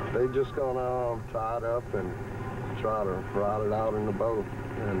water. They just gonna tie it up and try to ride it out in the boat,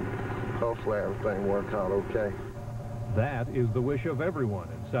 and hopefully everything works out okay. That is the wish of everyone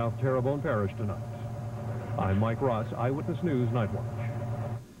in South Terrebonne Parish tonight. I'm Mike Ross, Eyewitness News, Nightwatch.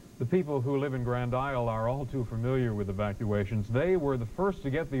 The people who live in Grand Isle are all too familiar with evacuations. They were the first to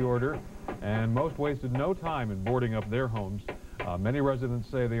get the order, and most wasted no time in boarding up their homes. Many residents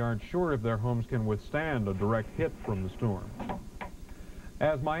say they aren't sure if their homes can withstand a direct hit from the storm.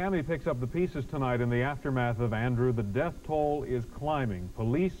 As Miami picks up the pieces tonight in the aftermath of Andrew, the death toll is climbing.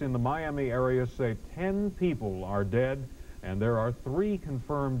 Police in the Miami area say 10 people are dead, and there are 3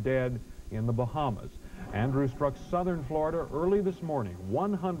 confirmed dead in the Bahamas. Andrew struck southern Florida early this morning.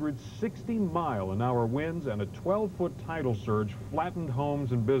 160-mile-an-hour winds and a 12-foot tidal surge flattened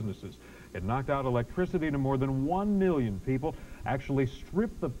homes and businesses. It knocked out electricity to more than 1 million people, actually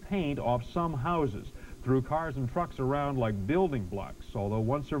stripped the paint off some houses, threw cars and trucks around like building blocks, although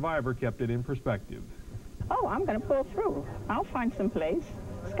one survivor kept it in perspective. Oh, I'm going to pull through. I'll find some place.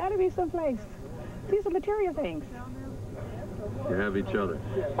 It's got to be some place. These are material things. You have each other.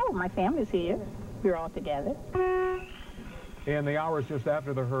 Oh, my family's here. We're all together. In the hours just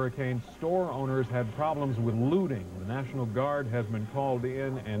after the hurricane, store owners had problems with looting. The National Guard has been called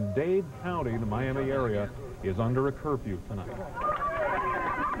in, and Dade County, the Miami area, is under a curfew tonight.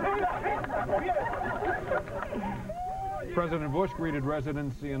 President Bush greeted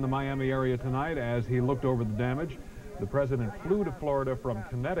residents in the Miami area tonight as he looked over the damage. The president flew to Florida from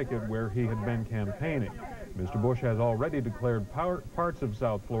Connecticut, where he had been campaigning. Mr. Bush has already declared parts of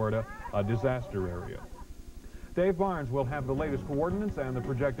South Florida a disaster area. Dave Barnes will have the latest coordinates and the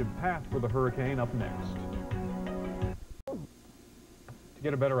projected path for the hurricane up next. To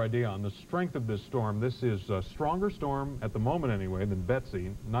get a better idea on the strength of this storm, this is a stronger storm at the moment anyway than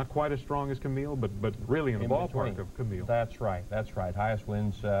Betsy. Not quite as strong as Camille, but really in the ballpark of Camille. That's right. Highest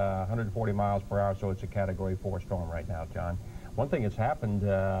winds 140 miles per hour, so it's a Category 4 storm right now, John. One thing that's happened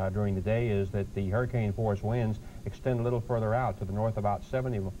during the day is that the hurricane force winds extend a little further out to the north about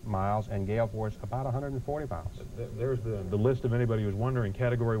 70 miles and gale force about 140 miles. There's the list of anybody who's wondering.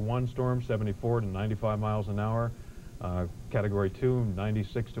 Category 1 storm, 74 to 95 miles an hour. Category 2,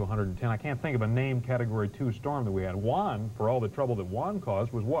 96 to 110. I can't think of a named Category 2 storm that we had. Juan, for all the trouble that Juan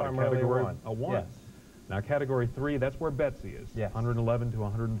caused, was what? Category 1. A 1. Yes. Now, Category 3, that's where Betsy is. Yes. 111 to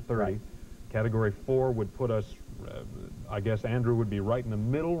 130. Right. Category 4 would put us, I guess Andrew would be right in the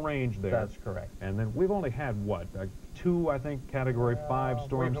middle range there. That's correct. And then we've only had, what, 2, I think, Category 5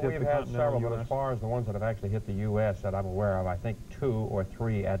 storms hit the continental We've had several, US? but as far as the ones that have actually hit the U.S. that I'm aware of, I think 2 or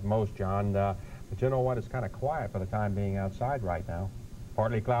 3 at most, John. But you know what? It's kind of quiet for the time being outside right now.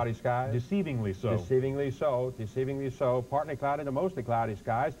 Partly cloudy skies. Deceivingly so. Deceivingly so. Deceivingly so. Partly cloudy to mostly cloudy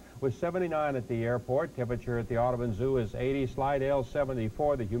skies with 79 at the airport. Temperature at the Audubon Zoo is 80. Slidell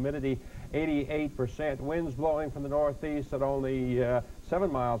 74. The humidity 88%. Winds blowing from the northeast at only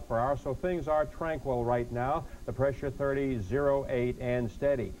 7 miles per hour. So things are tranquil right now. The pressure 30.08 and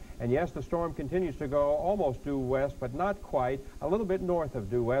steady. And yes, the storm continues to go almost due west, but not quite. A little bit north of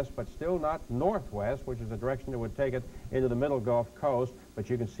due west, but still not northwest, which is the direction that would take it into the middle Gulf Coast. But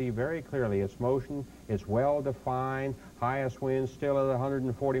you can see very clearly its motion. It's well defined. Highest winds still at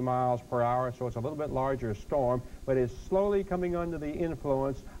 140 miles per hour, so it's a little bit larger storm, but it's slowly coming under the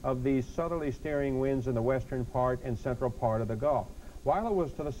influence of these southerly steering winds in the western part and central part of the Gulf. While it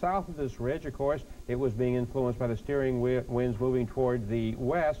was to the south of this ridge, of course, it was being influenced by the steering winds moving toward the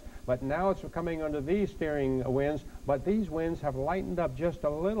west, but now it's coming under these steering winds, but these winds have lightened up just a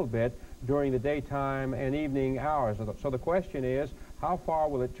little bit during the daytime and evening hours. So the question is, how far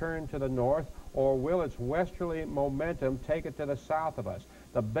will it turn to the north, or will its westerly momentum take it to the south of us?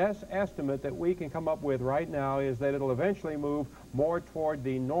 The best estimate that we can come up with right now is that it'll eventually move more toward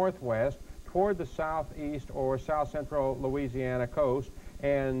the northwest, toward the southeast or south-central Louisiana coast,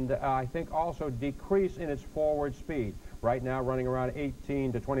 and I think also decrease in its forward speed. Right now running around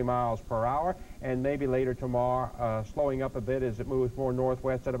 18 to 20 miles per hour, and maybe later tomorrow slowing up a bit as it moves more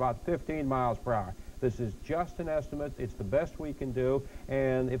northwest at about 15 miles per hour. This is just an estimate. It's the best we can do,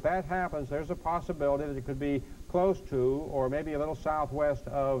 and if that happens, there's a possibility that it could be close to or maybe a little southwest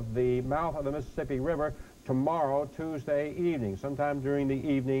of the mouth of the Mississippi River tomorrow, Tuesday evening, sometime during the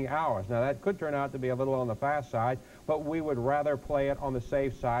evening hours. Now, that could turn out to be a little on the fast side, but we would rather play it on the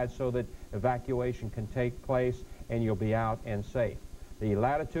safe side so that evacuation can take place and you'll be out and safe. The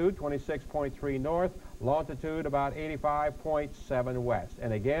latitude, 26.3 north, longitude about 85.7 west.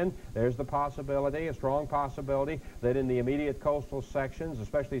 And again, there's the possibility, a strong possibility, that in the immediate coastal sections,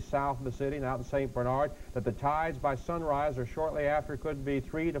 especially south of the city and out in St. Bernard, that the tides by sunrise or shortly after could be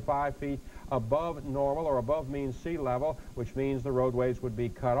 3 to 5 feet above normal or above mean sea level, which means the roadways would be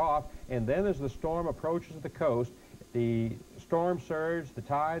cut off. And then as the storm approaches the coast, the storm surge, the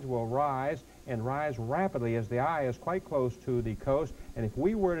tides will rise and rise rapidly as the eye is quite close to the coast. And if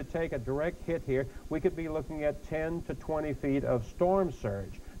we were to take a direct hit here, we could be looking at 10 to 20 feet of storm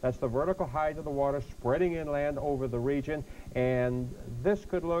surge. That's the vertical height of the water spreading inland over the region. And this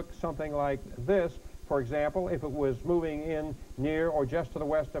could look something like this. For example, if it was moving in near or just to the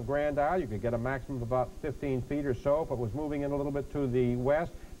west of Grand Isle, you could get a maximum of about 15 feet or so. If it was moving in a little bit to the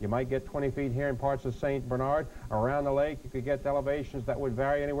west, you might get 20 feet here in parts of St. Bernard. Around the lake, you could get elevations that would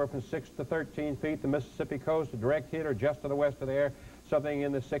vary anywhere from 6 to 13 feet. The Mississippi coast, a direct hit or just to the west of there, something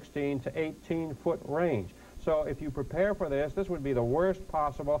in the 16 to 18-foot range. So if you prepare for this, this would be the worst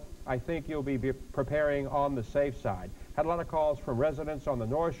possible. I think you'll be preparing on the safe side. Had a lot of calls from residents on the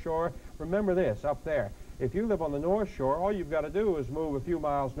North Shore. Remember this, up there. If you live on the North Shore, all you've got to do is move a few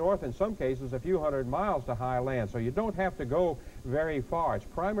miles north, in some cases a few hundred miles to high land. So you don't have to go very far. It's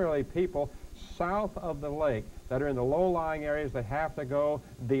primarily people south of the lake that are in the low-lying areas that have to go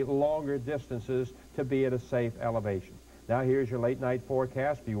the longer distances to be at a safe elevation. Now here's your late night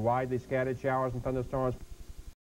forecast. A few widely scattered showers and thunderstorms.